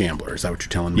with this shambler. Is that what you're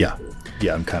telling me? Yeah.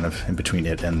 Yeah, I'm kind of in between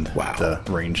it and the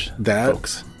ranged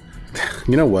folks.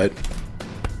 You know what?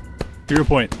 0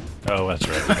 point. Oh, that's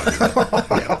right.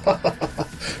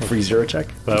 free zero check.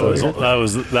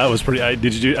 That was pretty.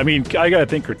 Did you do? I mean, I gotta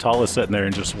think Cortala's sitting there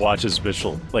and just watches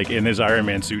Mitchell, like in his Iron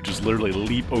Man suit, just literally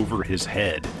leap over his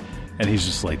head, and he's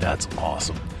just like, "That's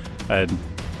awesome," and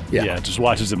just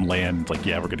watches him land. Like,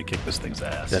 yeah, we're gonna kick this thing's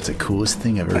ass. That's the coolest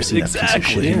thing I've ever seen. That piece of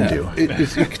shit human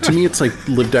do. To me, it's like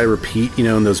live, die, repeat. You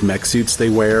know, in those mech suits they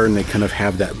wear, and they kind of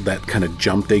have that kind of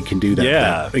jump they can do.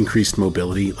 That increased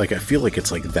mobility. Like I feel like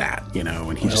it's like that. You know,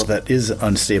 and that is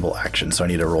unstable action, so I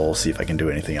need to roll see if I can do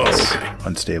anything else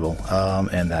unstable.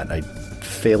 And that I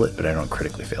fail it, but I don't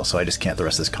critically fail, so I just can't the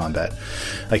rest of this combat.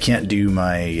 I can't do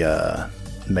my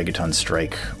Megaton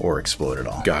strike or explode at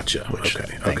all. Gotcha.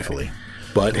 Thankfully.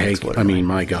 But hey, I mean,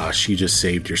 my gosh, you just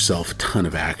saved yourself a ton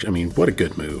of action. I mean, what a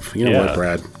good move. You know what,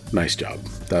 Brad? Nice job.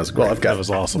 That was great. Well, I've got that was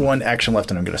awesome. One action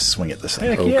left, and I'm going to swing at this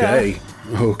thing.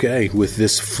 Okay. With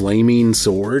this flaming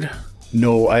sword?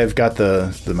 No, I've got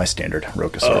my standard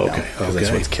Roka sword now. Because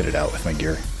that's what's kitted out with my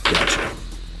gear. Gotcha.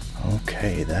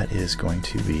 Okay, that is going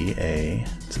to be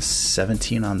it's a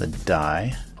 17 on the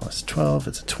die, plus 12,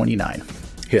 it's a 29.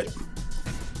 Hit.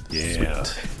 Yeah.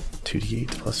 Sweet. 2d8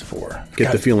 plus 4.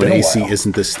 Get the feeling AC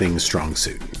isn't this thing's strong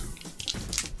suit.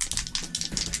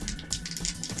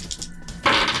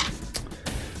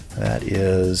 That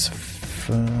is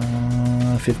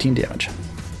 15 damage.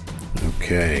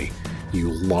 Okay.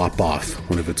 You lop off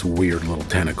one of its weird little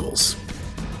tentacles.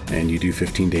 And you do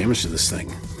 15 damage to this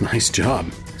thing. Nice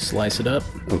job. Slice it up.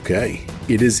 Okay.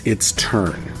 It is its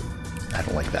turn. I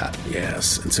don't like that.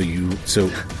 Yes. And so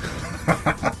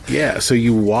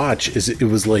you watch as it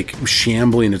was like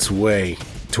shambling its way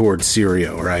towards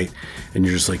Sirio, right? And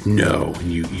you're just like, no.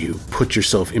 And you put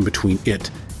yourself in between it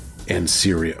and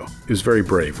Sirio. It was very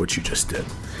brave what you just did.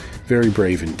 Very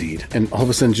brave indeed. And all of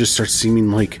a sudden it just starts seeming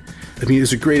like, I mean,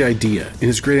 it's a great idea. And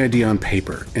it's a great idea on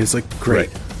paper. And it's like, great.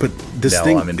 Right. But this now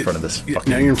thing... I'm in front of this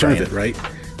fucking now you're in front giant. of it, right?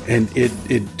 And it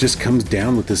just comes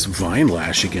down with this vine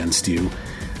lash against you.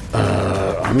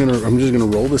 I'm just gonna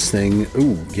roll this thing.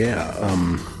 Ooh, yeah.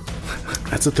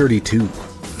 That's a 32.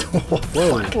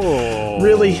 Whoa.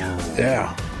 Really?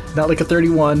 Yeah. Not like a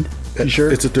 31. You sure?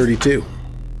 It's a 32. Oh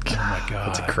my god.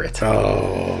 It's a crit.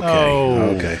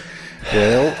 Oh, okay. Okay.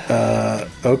 Well,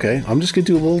 okay. I'm just gonna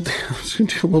do a little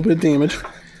bit of damage.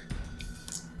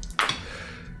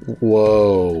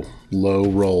 Whoa. Low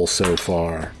roll so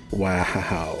far.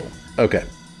 Wow. Okay.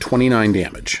 29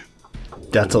 damage.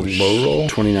 That's a low roll?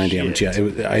 29 damage, yeah.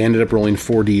 I ended up rolling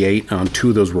 4d8. On 2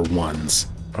 of those were 1s.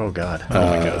 Oh, God. Oh,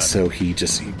 my God. So he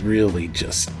really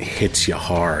just hits you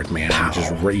hard, man.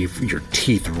 Your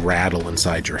teeth rattle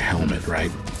inside your helmet,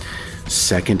 right?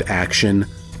 Second action,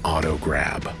 auto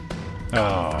grab.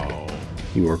 Oh.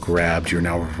 You are grabbed. You're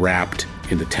now wrapped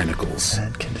in the tentacles.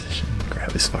 Bad condition.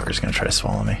 Grab this fucker's going to try to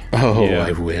swallow me. Oh, yeah.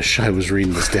 I wish. I was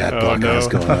reading the stat block and I was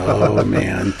going, oh,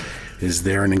 man. Is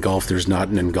there an engulf? There's not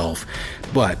an engulf.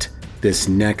 But this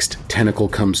next tentacle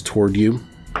comes toward you.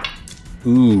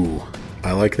 Ooh,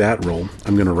 I like that roll.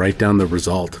 I'm going to write down the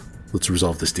result. Let's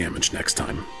resolve this damage next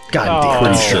time. God damn.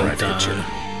 Pretty sure I've hit you.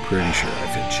 Pretty sure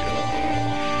I've hit you.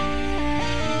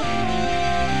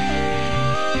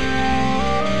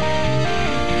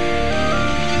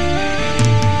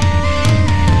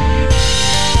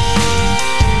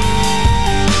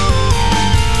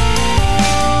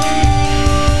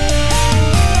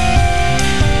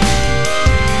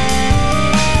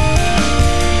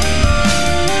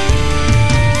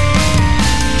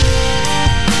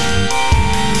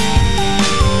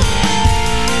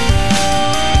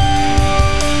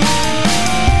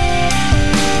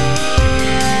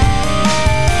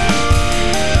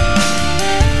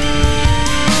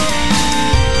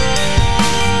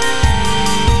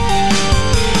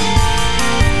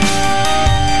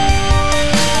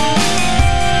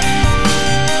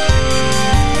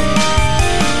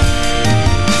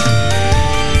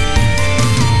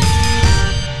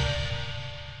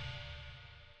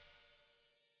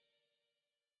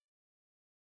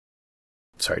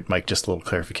 Sorry, Mike, just a little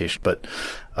clarification. But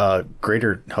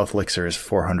greater health elixir is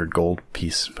 400 gold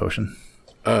piece potion.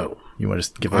 Oh. You want to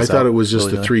just give us I thought it was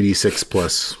just a 3d6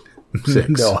 plus 6.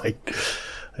 No, I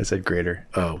said greater.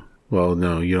 Oh. Well,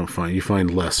 no, you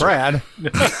find lesser. Brad.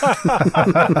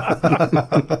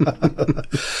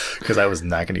 Because I was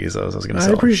not going to use those. I was going to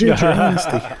sell I appreciate your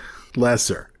honesty.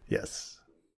 Lesser. Yes.